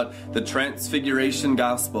talking about the transfiguration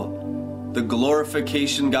gospel, the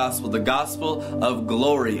glorification gospel, the gospel of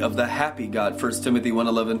glory, of the happy God. 1 Timothy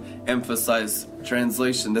 1:11 emphasize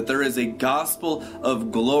translation, that there is a gospel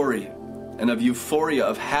of glory and of euphoria,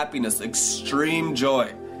 of happiness, extreme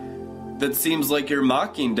joy. That seems like you're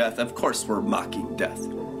mocking death. Of course we're mocking death.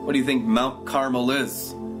 What do you think Mount Carmel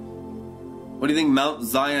is? What do you think Mount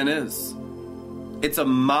Zion is? It's a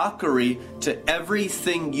mockery to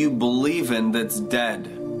everything you believe in that's dead.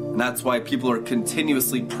 And that's why people are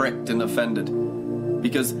continuously pricked and offended.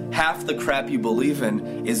 Because half the crap you believe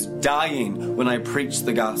in is dying when I preach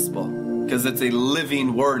the gospel. Because it's a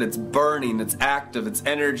living word, it's burning, it's active, it's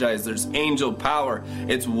energized, there's angel power,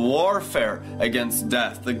 it's warfare against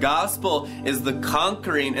death. The gospel is the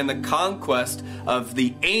conquering and the conquest of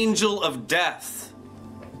the angel of death.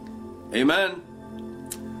 Amen.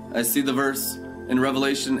 I see the verse in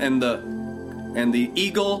Revelation, and the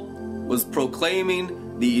eagle was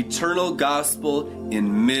proclaiming the eternal gospel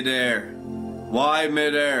in midair. Why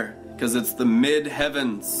midair? Because it's the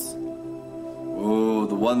mid-heavens. Oh,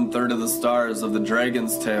 the 1/3 of the stars of the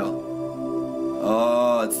dragon's tail.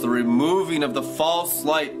 Oh, it's the removing of the false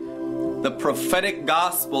light, the prophetic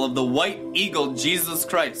gospel of the white eagle, Jesus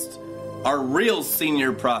Christ, our real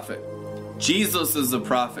senior prophet. Jesus is a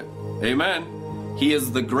prophet. Amen. He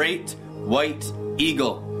is the great white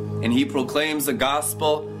eagle, and he proclaims the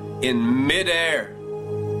gospel in midair,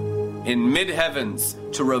 in mid-heavens,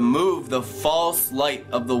 to remove the false light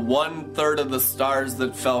of the 1/3 of the stars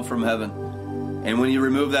that fell from heaven. And when you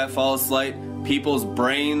remove that false light, people's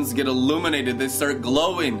brains get illuminated. They start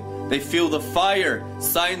glowing. They feel the fire.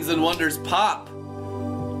 Signs and wonders pop.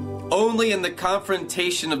 Only in the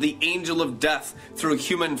confrontation of the angel of death through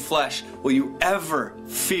human flesh will you ever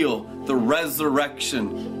feel the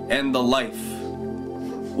resurrection and the life.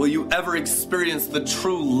 Will you ever experience the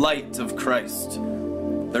true light of Christ?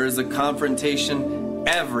 There is a confrontation,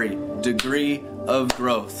 every degree of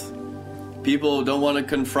growth. People don't want to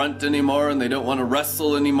confront anymore, and they don't want to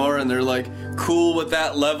wrestle anymore, and they're like cool with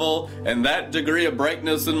that level and that degree of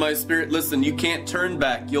brightness in my spirit. Listen, you can't turn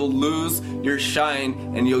back. You'll lose your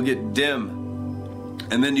shine and you'll get dim.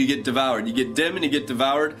 And then you get devoured. You get dim and you get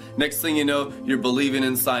devoured. Next thing you know, you're believing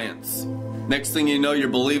in science. Next thing you know, you're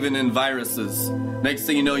believing in viruses. Next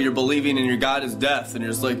thing you know, you're believing in your God is death. And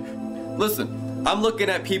you're just like, listen, I'm looking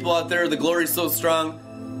at people out there, the glory's so strong,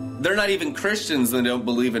 they're not even Christians and they don't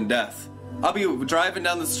believe in death. I'll be driving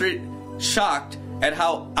down the street shocked at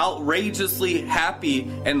how outrageously happy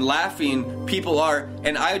and laughing people are.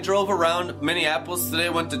 And I drove around Minneapolis today,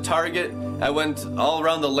 went to Target, I went all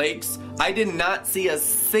around the lakes. I did not see a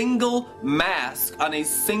single mask on a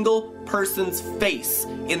single person's face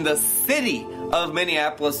in the city of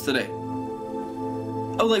Minneapolis today.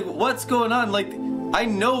 I'm like, what's going on? Like, I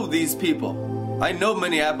know these people. I know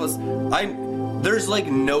Minneapolis. There's like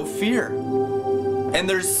no fear. And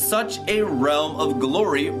there's such a realm of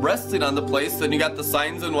glory resting on the place. Then you got the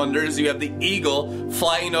signs and wonders. You have the eagle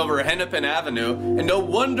flying over Hennepin Avenue. And no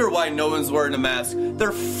wonder why no one's wearing a mask.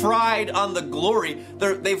 They're fried on the glory.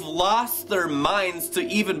 They've lost their minds to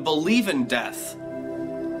even believe in death.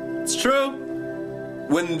 It's true.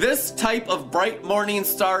 When this type of bright morning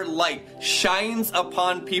star light shines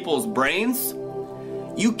upon people's brains,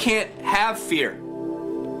 you can't have fear.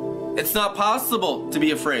 It's not possible to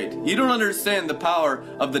be afraid. You don't understand the power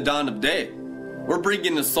of the dawn of day. We're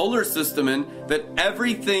bringing a solar system in that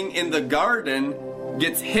everything in the garden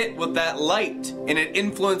gets hit with that light, and it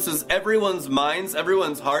influences everyone's minds,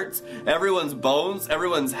 everyone's hearts, everyone's bones,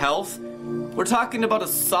 everyone's health. We're talking about a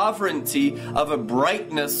sovereignty of a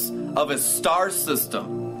brightness of a star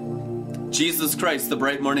system. Jesus Christ, the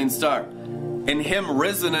bright morning star, and Him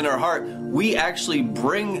risen in our heart, we actually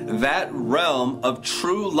bring that realm of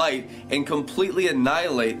true light and completely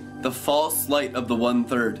annihilate the false light of the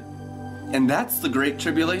 1/3. And that's the Great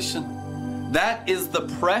Tribulation. That is the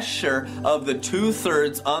pressure of the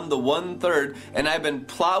 2/3 on the 1/3. And I've been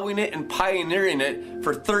plowing it and pioneering it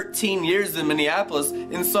for 13 years in Minneapolis.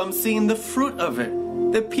 And so I'm seeing the fruit of it.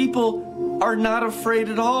 That people are not afraid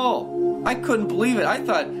at all. I couldn't believe it. I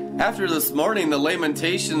thought, after this morning, the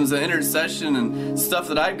lamentations and intercession and stuff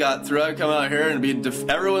that I got through, I'd come out here and be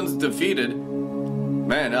everyone's defeated.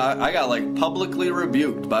 Man, I got like publicly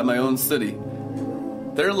rebuked by my own city.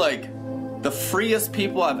 They're like the freest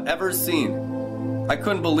people I've ever seen. I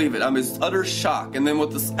couldn't believe it. I'm in utter shock. And then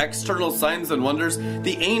with the external signs and wonders,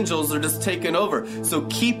 the angels are just taking over. So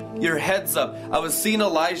keep your heads up. I was seeing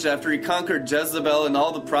Elijah after he conquered Jezebel and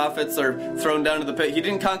all the prophets are thrown down to the pit. He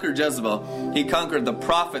didn't conquer Jezebel. He conquered the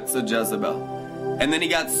prophets of Jezebel. And then he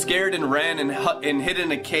got scared and ran and hid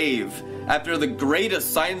in a cave. After the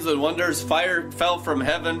greatest signs and wonders, fire fell from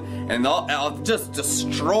heaven and just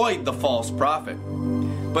destroyed the false prophet.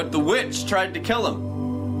 But the witch tried to kill him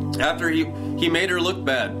after he made her look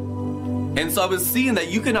bad. And so I was seeing that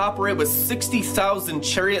you can operate with 60,000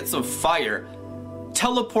 chariots of fire,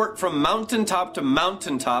 teleport from mountaintop to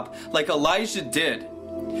mountaintop like Elijah did,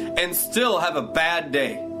 and still have a bad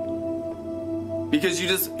day. Because you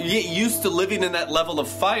get used to living in that level of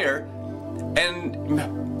fire,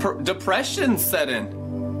 and depression set in.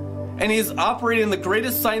 And he's operating the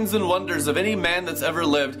greatest signs and wonders of any man that's ever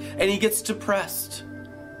lived, and he gets depressed.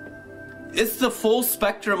 It's the full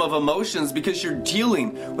spectrum of emotions because you're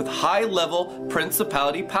dealing with high-level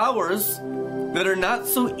principality powers that are not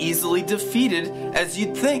so easily defeated as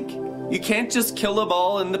you'd think. You can't just kill them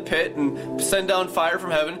all in the pit and send down fire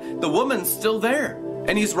from heaven. The woman's still there,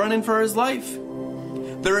 and he's running for his life.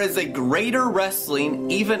 There is a greater wrestling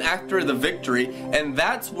even after the victory, and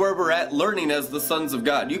that's where we're at learning as the sons of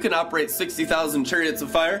God. You can operate 60,000 chariots of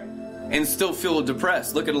fire and still feel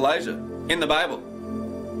depressed. Look at Elijah in the Bible.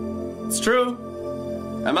 It's true.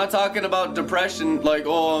 I'm not talking about depression like,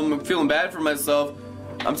 oh, I'm feeling bad for myself.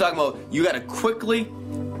 I'm talking about you got to quickly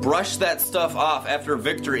brush that stuff off after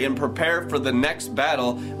victory and prepare for the next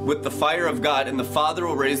battle with the fire of God, and the Father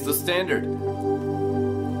will raise the standard.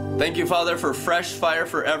 Thank you, Father, for fresh fire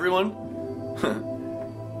for everyone.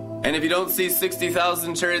 And if you don't see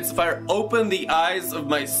 60,000 chariots of fire, open the eyes of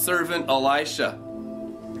my servant Elisha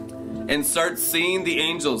and start seeing the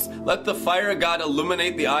angels. Let the fire of God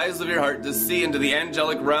illuminate the eyes of your heart to see into the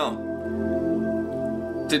angelic realm.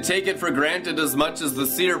 To take it for granted as much as the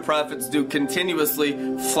seer prophets do continuously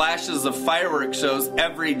flashes of fireworks shows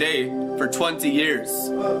every day for 20 years.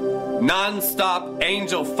 Non-stop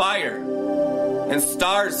angel fire and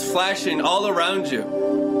stars flashing all around you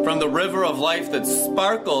from the river of life that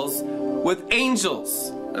sparkles with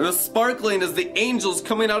angels. And the sparkling is the angels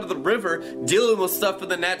coming out of the river dealing with stuff in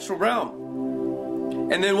the natural realm.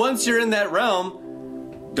 And then once you're in that realm,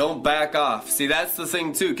 don't back off. See, that's the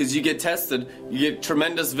thing too, because you get tested. You get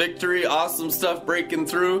tremendous victory, awesome stuff breaking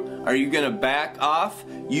through. Are you going to back off?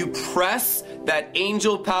 You press that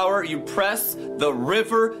angel power. You press the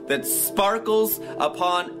river that sparkles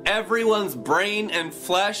upon everyone's brain and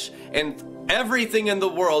flesh and everything in the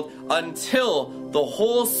world until the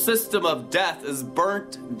whole system of death is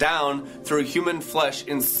burnt down through human flesh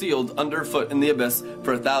and sealed underfoot in the abyss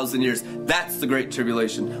for 1,000 years. That's the Great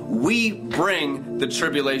Tribulation. We bring the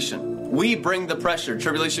tribulation. We bring the pressure.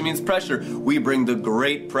 Tribulation means pressure. We bring the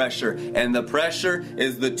great pressure. And the pressure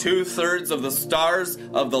is the 2/3 of the stars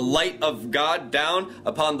of the light of God down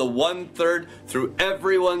upon the 1/3 through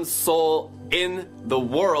everyone's soul in the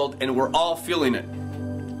world. And we're all feeling it.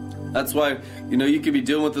 That's why, you could be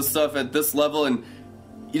dealing with this stuff at this level and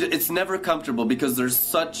it's never comfortable because there's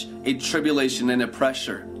such a tribulation and a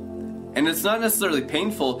pressure. And it's not necessarily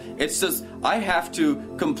painful, it's just I have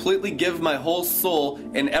to completely give my whole soul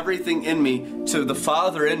and everything in me to the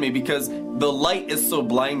Father in me because the light is so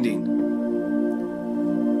blinding.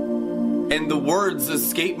 And the words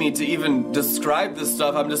escape me to even describe this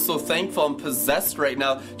stuff. I'm just so thankful I'm possessed right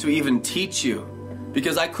now to even teach you.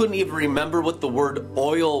 Because I couldn't even remember what the word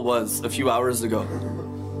oil was a few hours ago.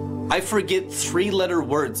 I forget 3-letter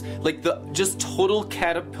words, like the just total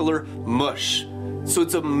caterpillar mush. So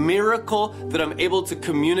it's a miracle that I'm able to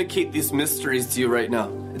communicate these mysteries to you right now.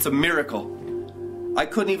 It's a miracle. I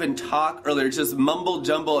couldn't even talk earlier, just mumble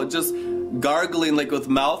jumble, just gargling like with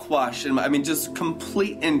mouthwash. And I mean, just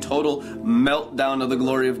complete and total meltdown of the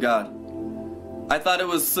glory of God. I thought it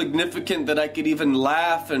was significant that I could even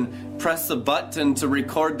laugh and press a button to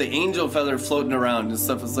record the angel feather floating around and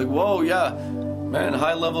stuff. It's like, whoa, yeah, man,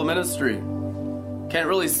 high level ministry. Can't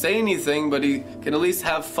really say anything, but he can at least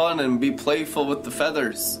have fun and be playful with the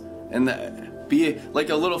feathers and be like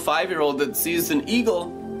a little 5-year-old that sees an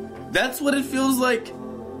eagle. That's what it feels like.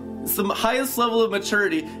 It's the highest level of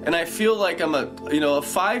maturity, and I feel like I'm a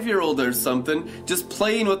 5-year-old or something, just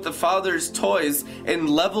playing with the Father's toys in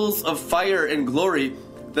levels of fire and glory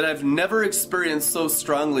that I've never experienced so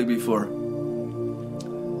strongly before.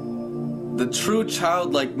 The true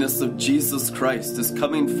childlikeness of Jesus Christ is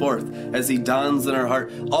coming forth as He dawns in our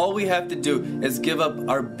heart. All we have to do is give up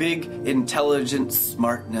our big, intelligent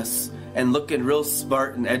smartness and looking real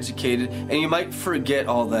smart and educated, and you might forget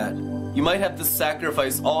all that. You might have to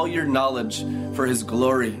sacrifice all your knowledge for His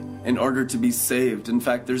glory in order to be saved. In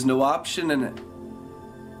fact, there's no option in it.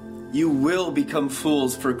 You will become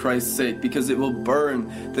fools for Christ's sake because it will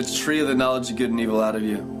burn the tree of the knowledge of good and evil out of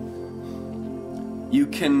you. You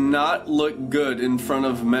cannot look good in front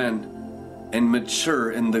of men and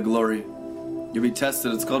mature in the glory. You'll be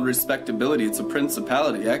tested. It's called respectability. It's a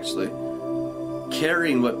principality, actually.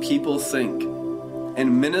 Caring what people think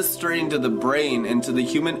and ministering to the brain and to the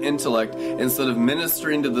human intellect instead of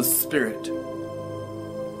ministering to the spirit.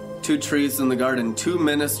 2 trees in the garden, 2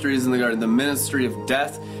 ministries in the garden, the ministry of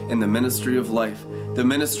death and the ministry of life, the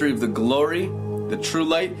ministry of the glory, the true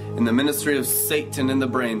light, and the ministry of Satan in the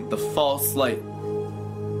brain, the false light.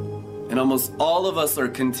 And almost all of us are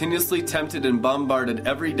continuously tempted and bombarded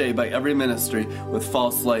every day by every ministry with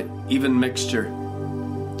false light, even mixture.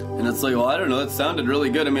 And it's like, well, I don't know, that sounded really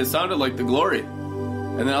good. I mean, it sounded like the glory.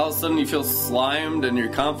 And then all of a sudden you feel slimed and your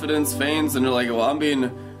confidence faints and you're like, well, I'm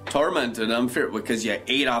being tormented. I'm feared because you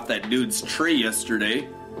ate off that dude's tree yesterday.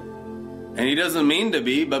 And he doesn't mean to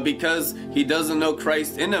be, but because he doesn't know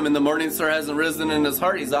Christ in him and the morning star hasn't risen in his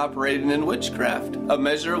heart, he's operating in witchcraft, a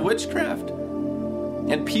measure of witchcraft.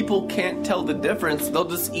 And people can't tell the difference. They'll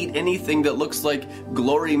just eat anything that looks like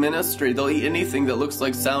glory ministry. They'll eat anything that looks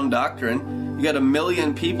like sound doctrine. You got 1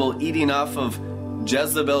 million people eating off of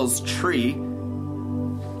Jezebel's tree,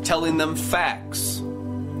 telling them facts.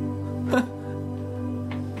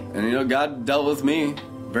 And God dealt with me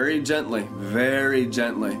very gently, very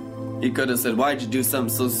gently. He could have said, why'd you do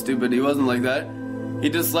something so stupid? He wasn't like that. He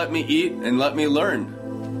just let me eat and let me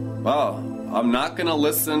learn. Wow, I'm not going to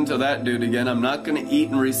listen to that dude again. I'm not going to eat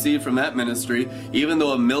and receive from that ministry. Even though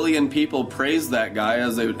 1 million people praised that guy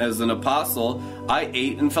as an apostle, I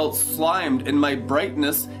ate and felt slimed and my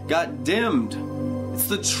brightness got dimmed. It's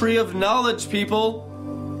the tree of knowledge, people.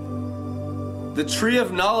 The tree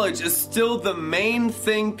of knowledge is still the main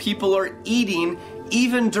thing people are eating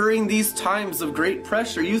even during these times of great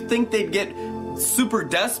pressure. You think they'd get super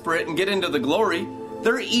desperate and get into the glory.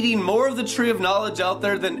 They're eating more of the tree of knowledge out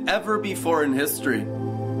there than ever before in history.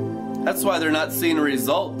 That's why they're not seeing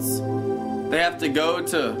results. They have to go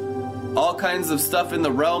to all kinds of stuff in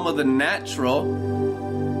the realm of the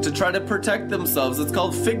natural to try to protect themselves. It's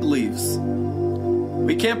called fig leaves.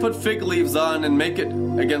 We can't put fig leaves on and make it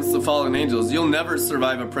against the fallen angels. You'll never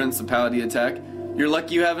survive a principality attack. You're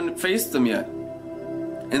lucky you haven't faced them yet.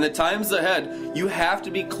 In the times ahead, you have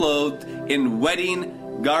to be clothed in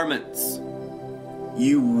wedding garments.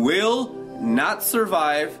 You will not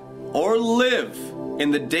survive or live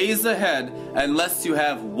in the days ahead unless you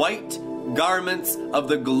have white garments of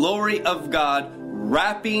the glory of God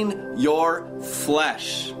wrapping your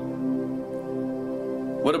flesh.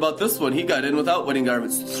 What about this one? He got in without wedding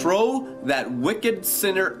garments. Throw that wicked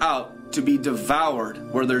sinner out to be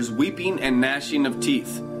devoured where there's weeping and gnashing of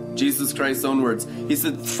teeth. Jesus Christ's own words. He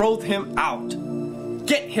said, throw him out.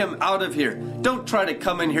 Get him out of here. Don't try to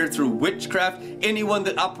come in here through witchcraft. Anyone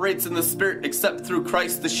that operates in the Spirit except through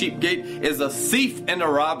Christ the sheep gate is a thief and a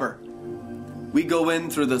robber. We go in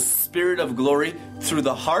through the Spirit of glory, through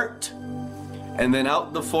the heart, and then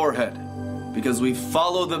out the forehead. because we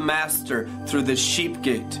follow the master through the sheep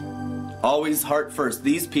gate. Always heart first.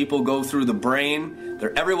 These people go through the brain.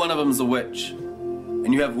 Every one of them is a witch.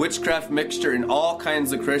 And you have witchcraft mixture in all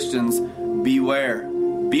kinds of Christians. Beware.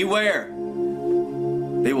 Beware.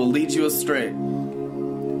 They will lead you astray.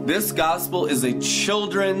 This gospel is a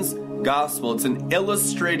children's gospel. It's an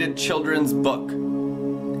illustrated children's book.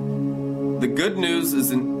 The good news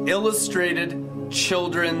is an illustrated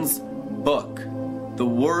children's book. The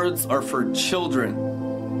words are for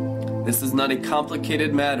children. This is not a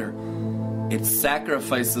complicated matter. It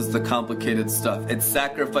sacrifices the complicated stuff. It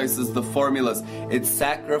sacrifices the formulas. It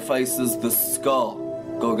sacrifices the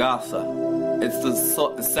skull, Golgotha. It's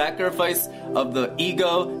the sacrifice of the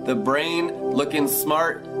ego, the brain, looking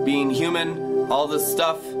smart, being human, all this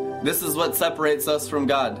stuff. This is what separates us from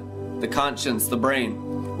God. The conscience, the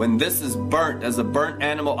brain. When this is burnt as a burnt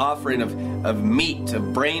animal offering of meat,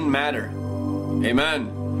 of brain matter,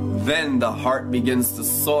 amen, then the heart begins to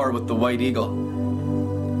soar with the white eagle.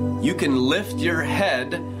 You can lift your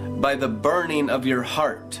head by the burning of your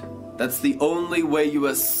heart. That's the only way you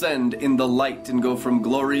ascend in the light and go from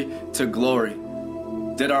glory to glory.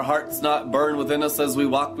 Did our hearts not burn within us as we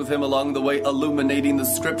walked with Him along the way, illuminating the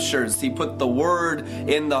scriptures? He put the word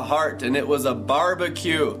in the heart, and it was a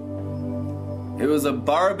barbecue. It was a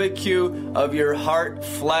barbecue of your heart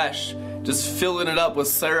flesh, just filling it up with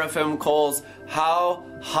seraphim coals. How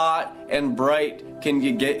hot and bright can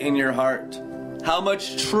you get in your heart? How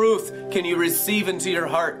much truth can you receive into your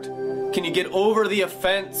heart? Can you get over the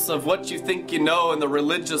offense of what you think you know in the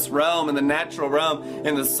religious realm, in the natural realm,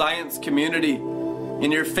 in the science community?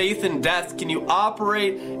 In your faith in death, can you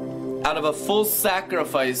operate out of a full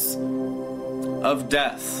sacrifice of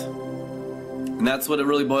death? And that's what it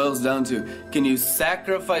really boils down to. Can you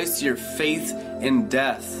sacrifice your faith in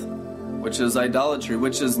death, which is idolatry,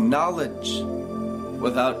 which is knowledge,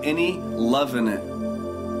 without any love in it?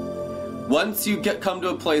 Once you come to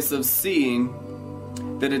a place of seeing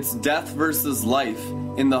that it's death versus life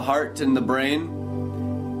in the heart and the brain,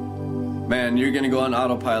 man, you're going to go on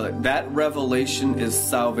autopilot. That revelation is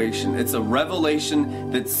salvation. It's a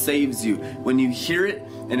revelation that saves you. When you hear it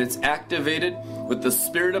and it's activated with the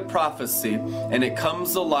spirit of prophecy and it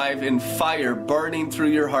comes alive in fire, burning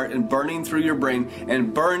through your heart and burning through your brain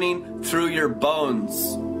and burning through your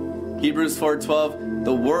bones. Hebrews 4:12,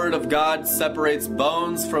 the word of God separates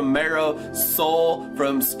bones from marrow, soul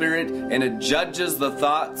from spirit, and it judges the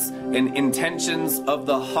thoughts and intentions of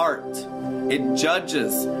the heart. It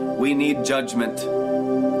judges. We need judgment.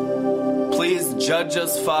 Please judge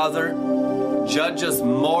us, Father. Judge us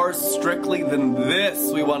more strictly than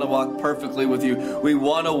this. We want to walk perfectly with you. We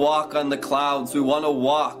want to walk on the clouds. We want to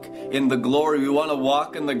walk in the glory. We want to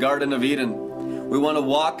walk in the Garden of Eden. We want to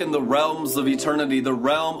walk in the realms of eternity, the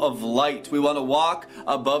realm of light. We want to walk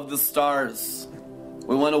above the stars.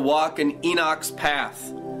 We want to walk in Enoch's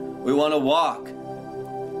path. We want to walk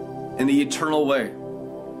in the eternal way.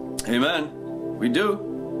 Amen. We do.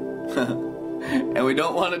 And we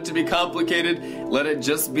don't want it to be complicated. Let it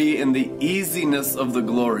just be in the easiness of the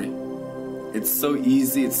glory. It's so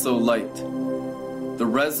easy, it's so light. The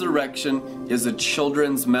resurrection is a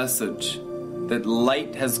children's message. That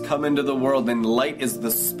light has come into the world, and light is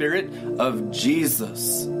the Spirit of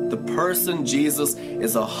Jesus. The person Jesus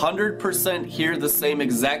is 100% here, the same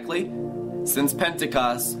exactly. Since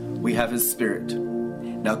Pentecost, we have His Spirit.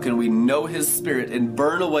 Now can we know His Spirit and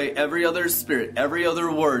burn away every other spirit, every other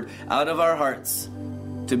word out of our hearts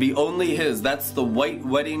to be only His? That's the white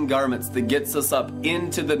wedding garments that gets us up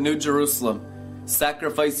into the New Jerusalem.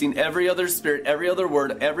 Sacrificing every other spirit, every other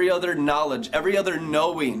word, every other knowledge, every other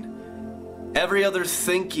knowing, every other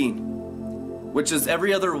thinking, which is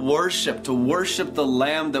every other worship, to worship the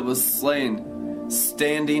Lamb that was slain,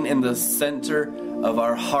 standing in the center of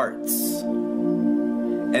our hearts.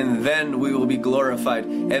 And then we will be glorified,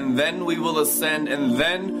 and then we will ascend, and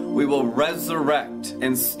then we will resurrect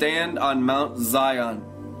and stand on Mount Zion,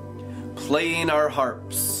 playing our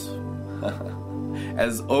harps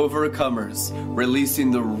as overcomers,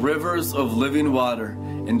 releasing the rivers of living water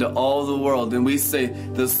into all the world. And we say,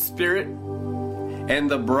 the Spirit and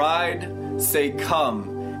the bride say,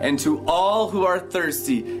 come. And to all who are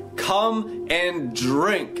thirsty, come and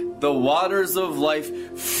drink the waters of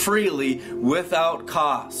life freely without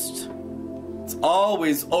cost. It's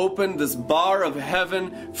always open, this bar of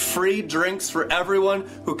heaven, free drinks for everyone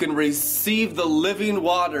who can receive the living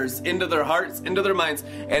waters into their hearts, into their minds,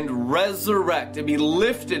 and resurrect and be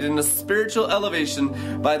lifted in a spiritual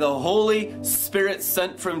elevation by the Holy Spirit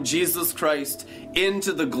sent from Jesus Christ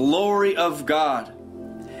into the glory of God.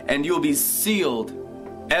 And you'll be sealed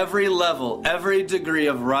every level, every degree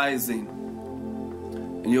of rising.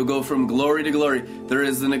 And And you'll go from glory to glory. There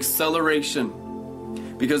is an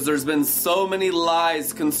acceleration. Because there's been so many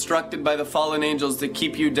lies constructed by the fallen angels to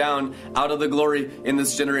keep you down out of the glory in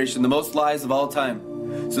this generation. The most lies of all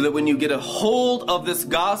time. So that when you get a hold of this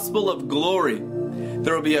gospel of glory,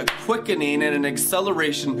 there will be a quickening and an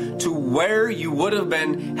acceleration to where you would have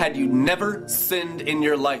been had you never sinned in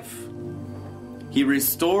your life. He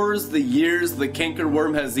restores the years the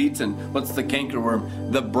cankerworm has eaten. What's the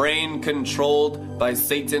cankerworm? The brain controlled by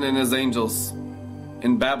Satan and his angels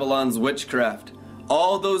in Babylon's witchcraft.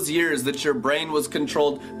 All those years that your brain was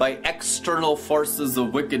controlled by external forces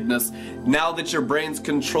of wickedness, now that your brain's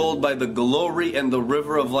controlled by the glory and the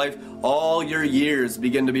river of life, all your years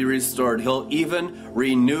begin to be restored. He'll even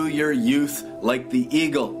renew your youth like the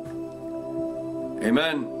eagle.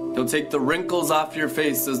 Amen. He'll take the wrinkles off your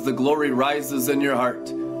face as the glory rises in your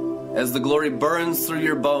heart, as the glory burns through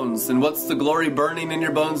your bones. And what's the glory burning in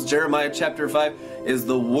your bones? Jeremiah chapter 5 is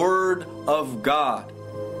the word of God.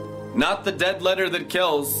 Not the dead letter that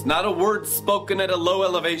kills, not a word spoken at a low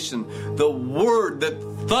elevation. The word that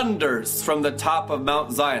thunders from the top of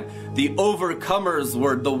Mount Zion. The overcomer's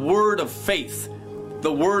word, the word of faith,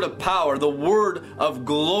 the word of power, the word of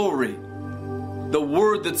glory. The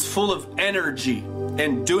word that's full of energy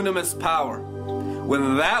and dunamis power.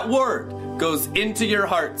 When that word goes into your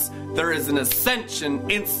hearts, there is an ascension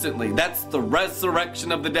instantly. That's the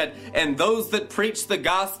resurrection of the dead. And those that preach the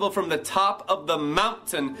gospel from the top of the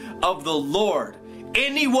mountain of the Lord,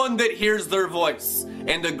 anyone that hears their voice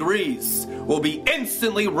and agrees will be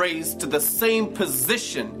instantly raised to the same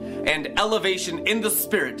position and elevation in the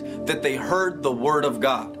spirit that they heard the word of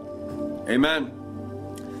God. Amen.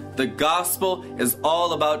 The gospel is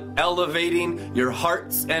all about elevating your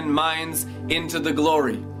hearts and minds into the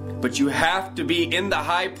glory. But you have to be in the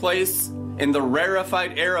high place, in the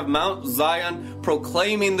rarefied air of Mount Zion,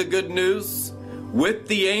 proclaiming the good news with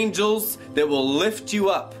the angels that will lift you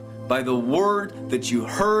up by the word that you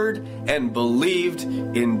heard and believed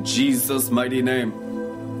in Jesus' mighty name.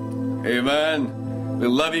 Amen. We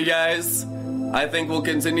love you guys. I think we'll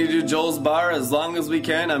continue to do Joel's Bar as long as we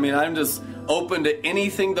can. I mean, I'm just open to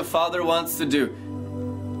anything the Father wants to do.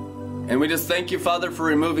 And we just thank you, Father, for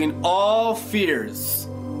removing all fears,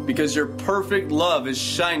 because your perfect love is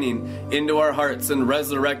shining into our hearts and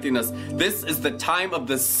resurrecting us. This is the time of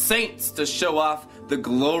the saints to show off the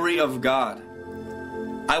glory of God.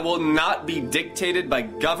 I will not be dictated by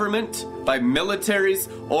government, by militaries,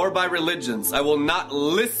 or by religions. I will not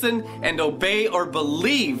listen and obey or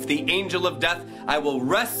believe the angel of death. I will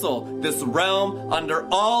wrestle this realm under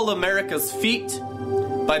all America's feet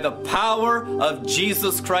by the power of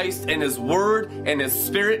Jesus Christ and His Word and His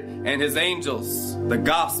Spirit and His angels, the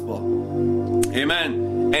gospel.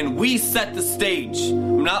 Amen. And we set the stage.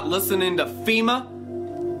 I'm not listening to FEMA.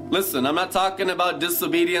 Listen, I'm not talking about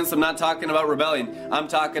disobedience. I'm not talking about rebellion. I'm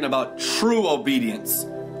talking about true obedience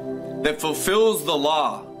that fulfills the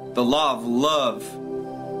law of love.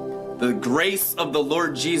 The grace of the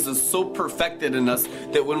Lord Jesus so perfected in us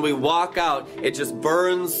that when we walk out, it just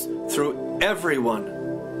burns through everyone.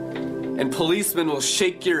 And policemen will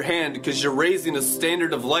shake your hand because you're raising a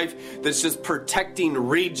standard of life that's just protecting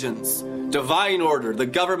regions. Divine order, the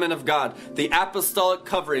government of God, the apostolic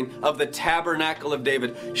covering of the tabernacle of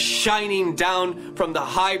David, shining down from the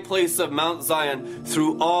high place of Mount Zion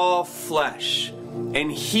through all flesh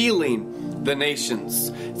and healing the nations.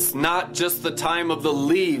 It's not just the time of the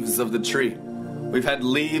leaves of the tree. We've had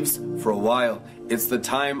leaves for a while. It's the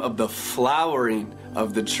time of the flowering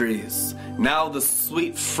of the trees. Now the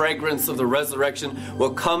sweet fragrance of the resurrection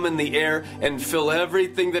will come in the air and fill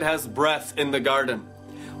everything that has breath in the garden.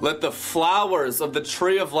 Let the flowers of the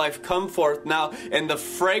tree of life come forth now, and the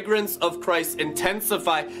fragrance of Christ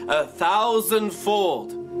intensify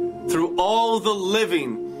 1,000-fold through all the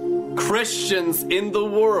living Christians in the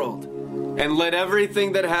world. And let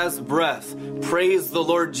everything that has breath praise the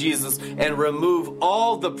Lord Jesus and remove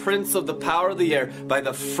all the prince of the power of the air by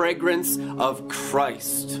the fragrance of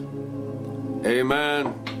Christ.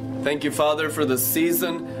 Amen. Thank you, Father, for the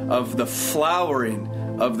season of the flowering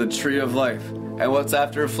of the tree of life. And what's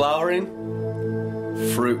after flowering?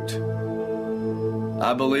 Fruit.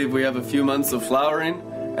 I believe we have a few months of flowering,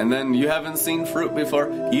 and then you haven't seen fruit before.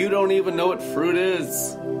 You don't even know what fruit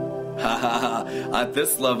is. At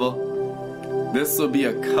this level, this will be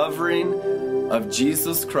a covering of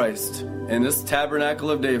Jesus Christ in this tabernacle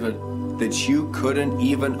of David that you couldn't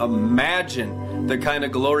even imagine the kind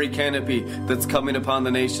of glory canopy that's coming upon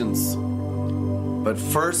the nations. But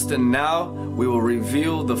first and now, we will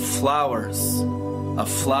reveal the flowers, a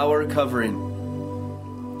flower covering.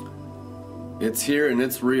 It's here and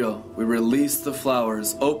it's real. We release the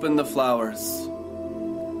flowers, open the flowers.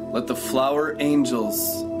 Let the flower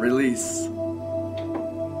angels release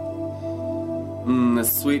the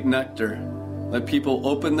sweet nectar. Let people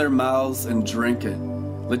open their mouths and drink it.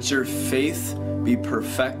 Let your faith be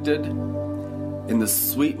perfected in the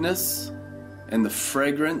sweetness and the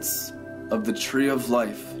fragrance of the tree of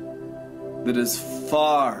life that is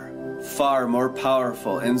far, far more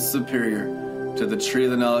powerful and superior to the tree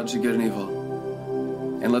of the knowledge of good and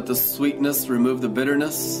evil. And let the sweetness remove the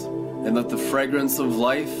bitterness, and let the fragrance of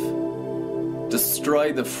life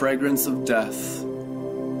destroy the fragrance of death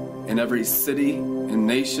in every city and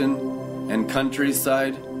nation and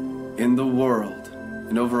countryside in the world,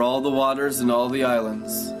 and over all the waters and all the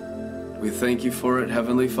islands. We thank you for it,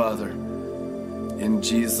 Heavenly Father, in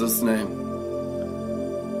Jesus' name.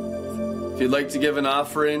 If you'd like to give an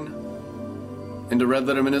offering into Red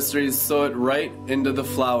Letter Ministries, sow it right into the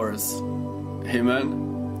flowers.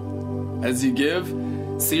 Amen. As you give,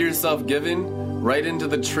 see yourself giving right into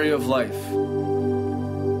the tree of life.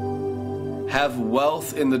 Have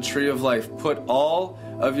wealth in the tree of life. Put all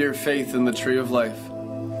of your faith in the tree of life.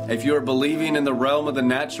 If you are believing in the realm of the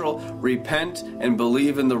natural, repent and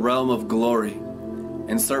believe in the realm of glory.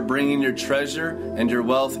 And start bringing your treasure and your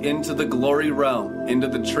wealth into the glory realm, into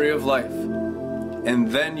the tree of life.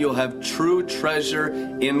 And then you'll have true treasure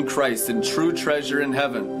in Christ and true treasure in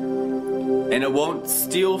heaven. And it won't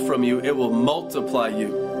steal from you, it will multiply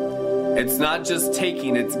you. It's not just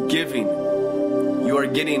taking, it's giving. You are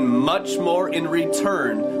getting much more in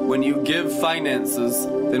return when you give finances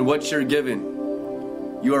than what you're giving.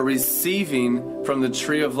 You are receiving from the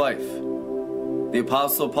tree of life. The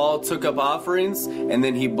Apostle Paul took up offerings and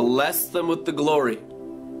then he blessed them with the glory.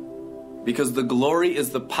 Because the glory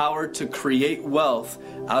is the power to create wealth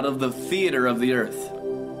out of the theater of the earth.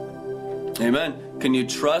 Amen. Can you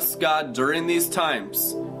trust God during these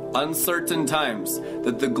times, uncertain times,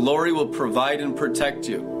 that the glory will provide and protect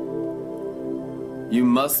you? You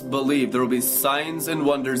must believe. There will be signs and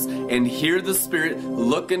wonders, and hear the Spirit,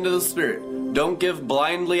 look into the Spirit. Don't give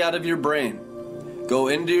blindly out of your brain. Go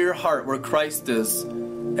into your heart where Christ is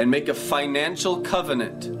and make a financial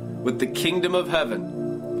covenant with the kingdom of heaven.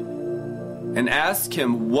 And ask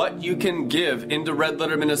Him what you can give into Red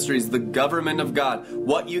Letter Ministries, the government of God.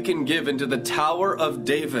 What you can give into the Tower of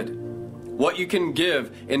David. What you can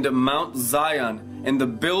give into Mount Zion and the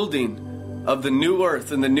building of the new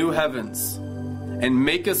earth and the new heavens. And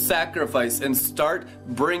make a sacrifice and start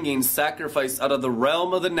bringing sacrifice out of the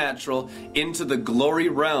realm of the natural into the glory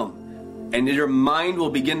realm. And your mind will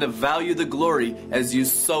begin to value the glory as you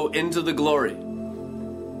sow into the glory.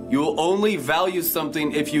 You will only value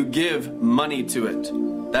something if you give money to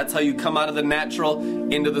it. That's how you come out of the natural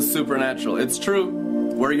into the supernatural. It's true.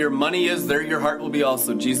 Where your money is, there your heart will be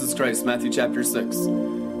also. Jesus Christ, Matthew chapter 6.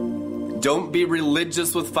 Don't be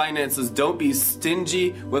religious with finances. Don't be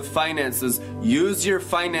stingy with finances. Use your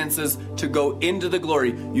finances to go into the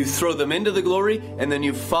glory. You throw them into the glory, and then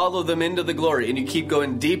you follow them into the glory. And you keep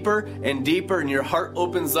going deeper and deeper, and your heart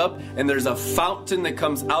opens up, and there's a fountain that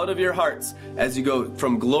comes out of your hearts as you go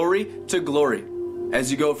from glory to glory.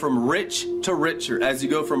 As you go from rich to richer. As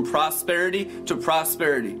you go from prosperity to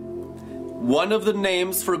prosperity. One of the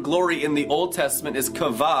names for glory in the Old Testament is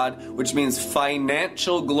kavod, which means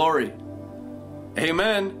financial glory.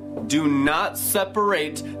 Amen. Do not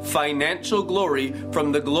separate financial glory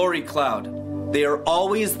from the glory cloud. They are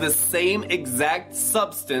always the same exact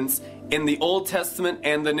substance in the Old Testament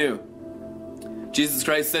and the New. Jesus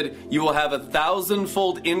Christ said, you will have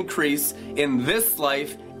 1,000-fold increase in this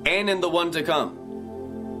life and in the one to come.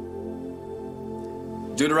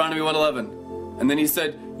 Deuteronomy 1:11. And then he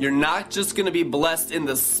said, you're not just going to be blessed in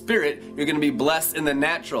the spirit, you're going to be blessed in the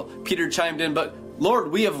natural. Peter chimed in, but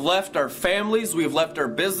Lord, we have left our families, we have left our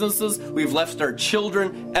businesses, we've left our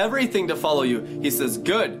children, everything to follow you. He says,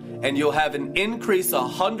 good, and you'll have an increase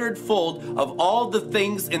 100-fold of all the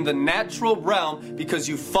things in the natural realm because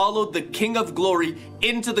you followed the King of Glory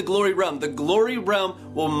into the glory realm. The glory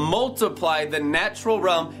realm will multiply the natural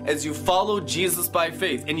realm as you follow Jesus by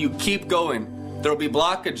faith, and you keep going. There will be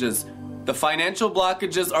blockages. The financial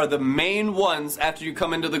blockages are the main ones after you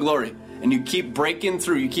come into the glory. And you keep breaking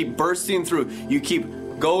through, you keep bursting through, you keep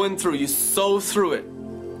going through, you sow through it,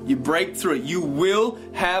 you break through it. You will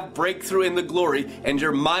have breakthrough in the glory, and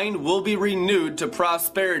your mind will be renewed to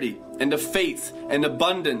prosperity and to faith and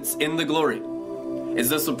abundance in the glory. Is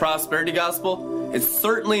this a prosperity gospel? It's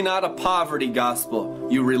certainly not a poverty gospel,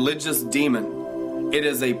 you religious demon. It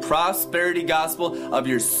is a prosperity gospel of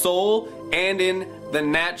your soul and in the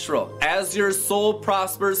natural. As your soul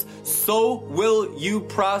prospers, so will you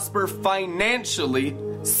prosper financially,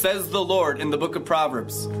 says the Lord in the book of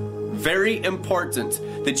Proverbs. very important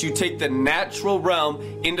that you take the natural realm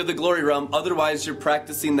into the glory realm. Otherwise, you're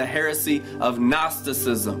practicing the heresy of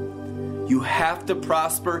Gnosticism. You have to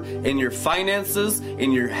prosper in your finances,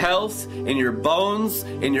 in your health, in your bones,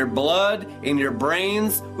 in your blood, in your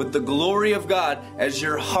brains, with the glory of God as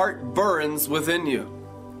your heart burns within you.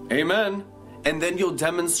 Amen. And then you'll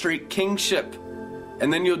demonstrate kingship.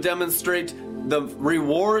 And then you'll demonstrate the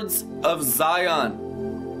rewards of Zion.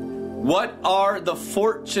 What are the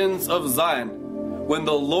fortunes of Zion? When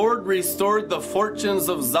the Lord restored the fortunes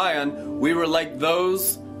of Zion, we were like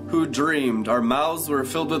those who dreamed. Our mouths were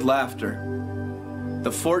filled with laughter.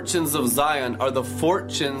 The fortunes of Zion are the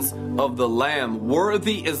fortunes of the Lamb.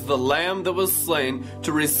 Worthy is the Lamb that was slain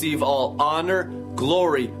to receive all honor,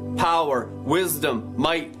 glory, power, wisdom,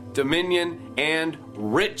 might, dominion, and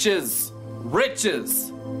riches.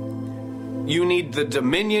 Riches. You need the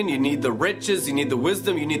dominion, you need the riches, you need the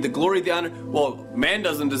wisdom, you need the glory, the honor. Well, man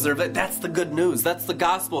doesn't deserve it. That's the good news. That's the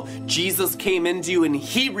gospel. Jesus came into you and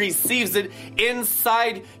he receives it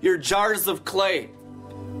inside your jars of clay.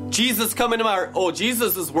 Jesus come into our,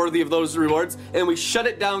 Jesus is worthy of those rewards. And we shut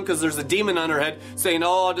it down because there's a demon on our head saying,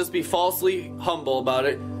 I'll just be falsely humble about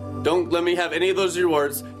it. Don't let me have any of those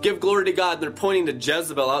rewards. Give glory to God. And they're pointing to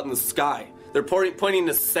Jezebel out in the sky. They're pointing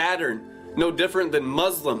to Saturn. No different than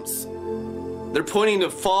Muslims. They're pointing to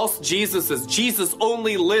false Jesuses. Jesus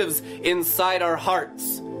only lives inside our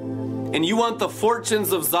hearts. And you want the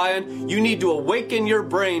fortunes of Zion, you need to awaken your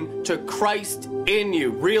brain to Christ in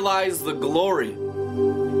you. Realize the glory.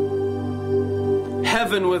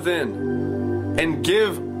 Heaven within. And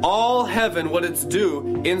give all heaven what it's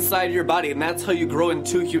due inside your body. And that's how you grow in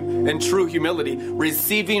true humility.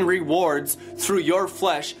 Receiving rewards through your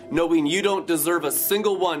flesh, knowing you don't deserve a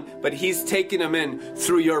single one, but he's taking them in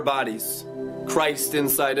through your bodies. Christ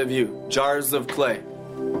inside of you. Jars of clay.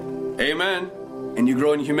 Amen. And you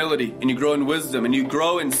grow in humility, and you grow in wisdom, and you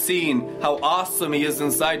grow in seeing how awesome he is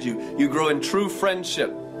inside you. You grow in true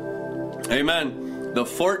friendship. Amen. The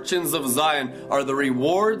fortunes of Zion are the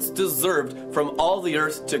rewards deserved from all the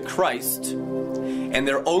earth to Christ. And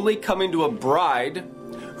they're only coming to a bride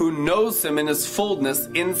who knows him in his fullness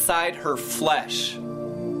inside her flesh.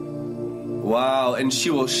 Wow. And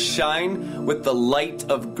she will shine with the light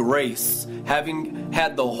of grace, having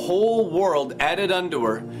had the whole world added unto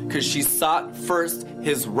her, because she sought first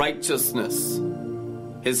his righteousness,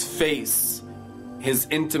 his face, his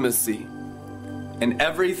intimacy. And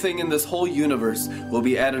everything in this whole universe will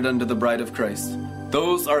be added unto the bride of Christ.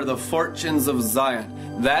 Those are the fortunes of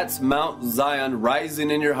Zion. That's Mount Zion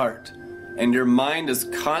rising in your heart. And your mind is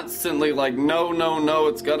constantly like, no,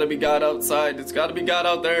 it's got to be God outside. It's got to be God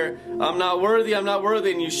out there. I'm not worthy.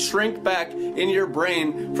 And you shrink back in your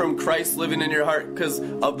brain from Christ living in your heart because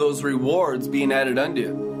of those rewards being added unto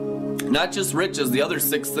you. Not just riches, the other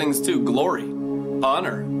 6 things too. Glory,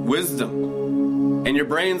 honor, wisdom. And your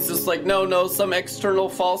brain's just like, no, some external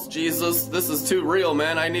false Jesus. This is too real,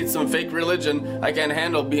 man. I need some fake religion. I can't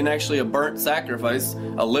handle being actually a burnt sacrifice,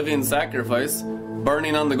 a living sacrifice,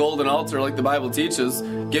 burning on the golden altar like the Bible teaches.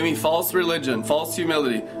 Give me false religion, false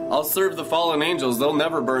humility. I'll serve the fallen angels. They'll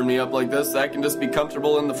never burn me up like this. I can just be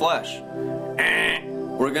comfortable in the flesh.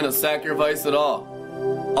 We're going to sacrifice it all.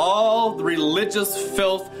 All the religious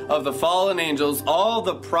filth of the fallen angels, all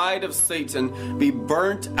the pride of Satan be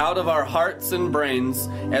burnt out of our hearts and brains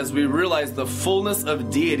as we realize the fullness of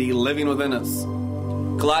deity living within us.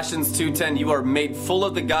 Colossians 2:10, you are made full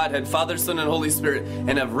of the Godhead, Father, Son, and Holy Spirit,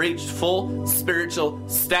 and have reached full spiritual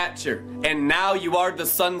stature. And now you are the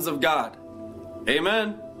sons of God.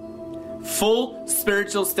 Amen. Full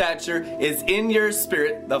spiritual stature is in your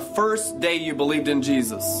spirit the first day you believed in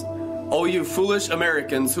Jesus. O you foolish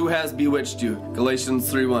Americans, who has bewitched you?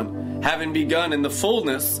 Galatians 3:1. Having begun in the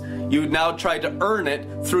fullness, you now try to earn it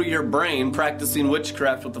through your brain, practicing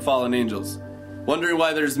witchcraft with the fallen angels. Wondering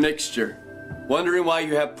why there's mixture. Wondering why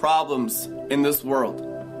you have problems in this world.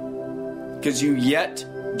 Because you yet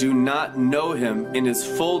do not know him in his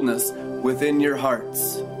fullness within your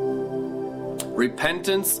hearts.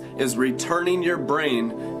 Repentance is returning your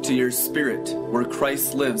brain to your spirit, where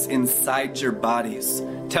Christ lives inside your bodies.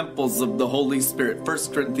 Temples of the Holy Spirit.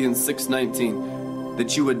 1 Corinthians 6:19.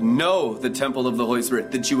 That you would know the temple of the Holy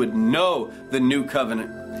Spirit. That you would know the new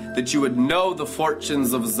covenant. That you would know the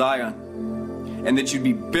fortunes of Zion. And that you'd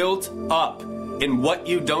be built up in what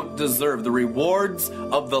you don't deserve. The rewards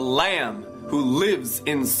of the Lamb who lives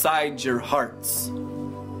inside your hearts.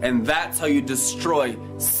 And that's how you destroy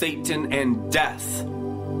Satan and death.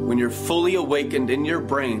 When you're fully awakened in your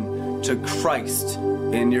brain to Christ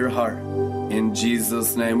in your heart. In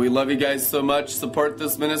Jesus' name. We love you guys so much. Support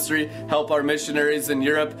this ministry. Help our missionaries in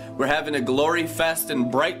Europe. We're having a Glory Fest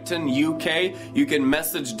in Brighton, UK. You can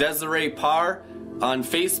message Desiree Parr on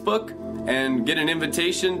Facebook and get an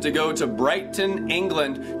invitation to go to Brighton,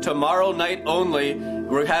 England tomorrow night only.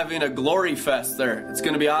 We're having a Glory Fest there. It's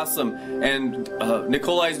going to be awesome. And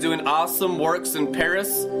Nikolai's doing awesome works in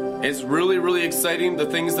Paris. It's really, really exciting, the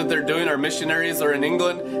things that they're doing. Our missionaries are in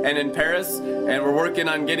England and in Paris, and we're working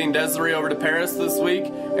on getting Desiree over to Paris this week,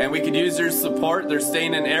 and we could use your support. They're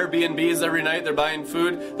staying in Airbnbs every night. They're buying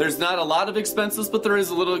food. There's not a lot of expenses, but there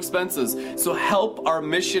is a little expenses. So help our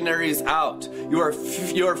missionaries out. You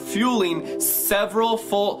are fueling several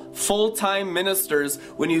full-time ministers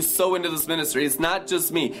when you sow into this ministry. It's not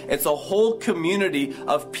just me. It's a whole community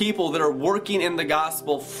of people that are working in the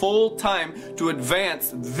gospel full-time to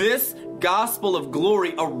advance this gospel of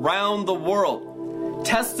glory around the world.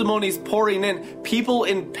 Testimonies pouring in. People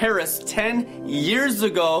in Paris 10 years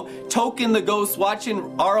ago token the ghost watching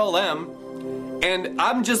RLM, and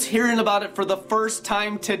I'm just hearing about it for the first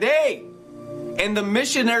time today. And the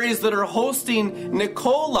missionaries that are hosting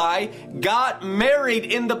Nikolai got married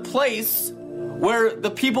in the place where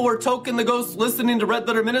the people were token the ghost listening to Red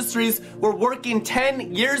Letter Ministries were working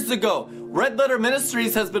 10 years ago. Red Letter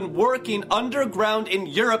Ministries has been working underground in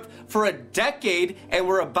Europe for a decade, and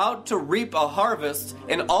we're about to reap a harvest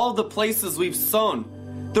in all the places we've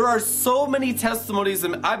sown. There are so many testimonies,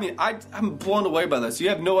 and I'm blown away by this. You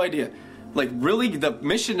have no idea. Like, really, the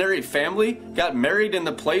missionary family got married in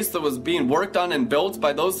the place that was being worked on and built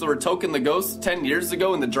by those that were token the ghost 10 years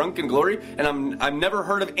ago in the drunken glory, and I've never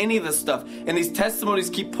heard of any of this stuff. And these testimonies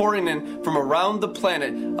keep pouring in from around the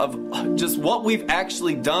planet of just what we've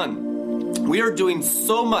actually done. We are doing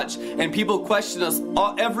so much, and people question us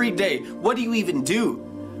every day, what do you even do?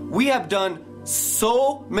 We have done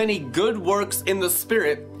so many good works in the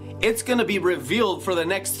Spirit. It's going to be revealed for the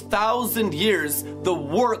next 1,000 years, the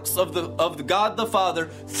works of the God the Father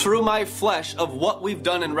through my flesh of what we've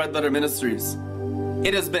done in Red Letter Ministries.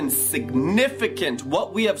 It has been significant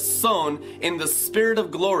what we have sown in the Spirit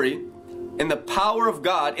of glory, in the power of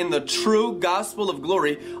God, in the true gospel of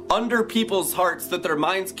glory, under people's hearts that their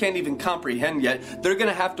minds can't even comprehend yet. They're going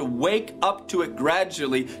to have to wake up to it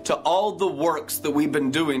gradually, to all the works that we've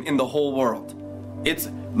been doing in the whole world. It's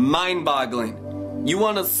mind-boggling. You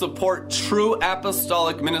want to support true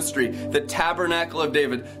apostolic ministry, the Tabernacle of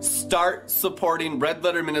David, start supporting Red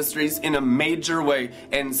Letter Ministries in a major way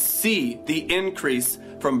and see the increase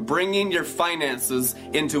from bringing your finances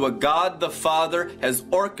into a God the Father has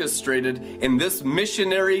orchestrated in this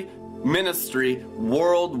missionary ministry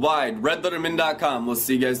worldwide. RedLetterMin.com. We'll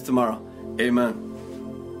see you guys tomorrow. Amen.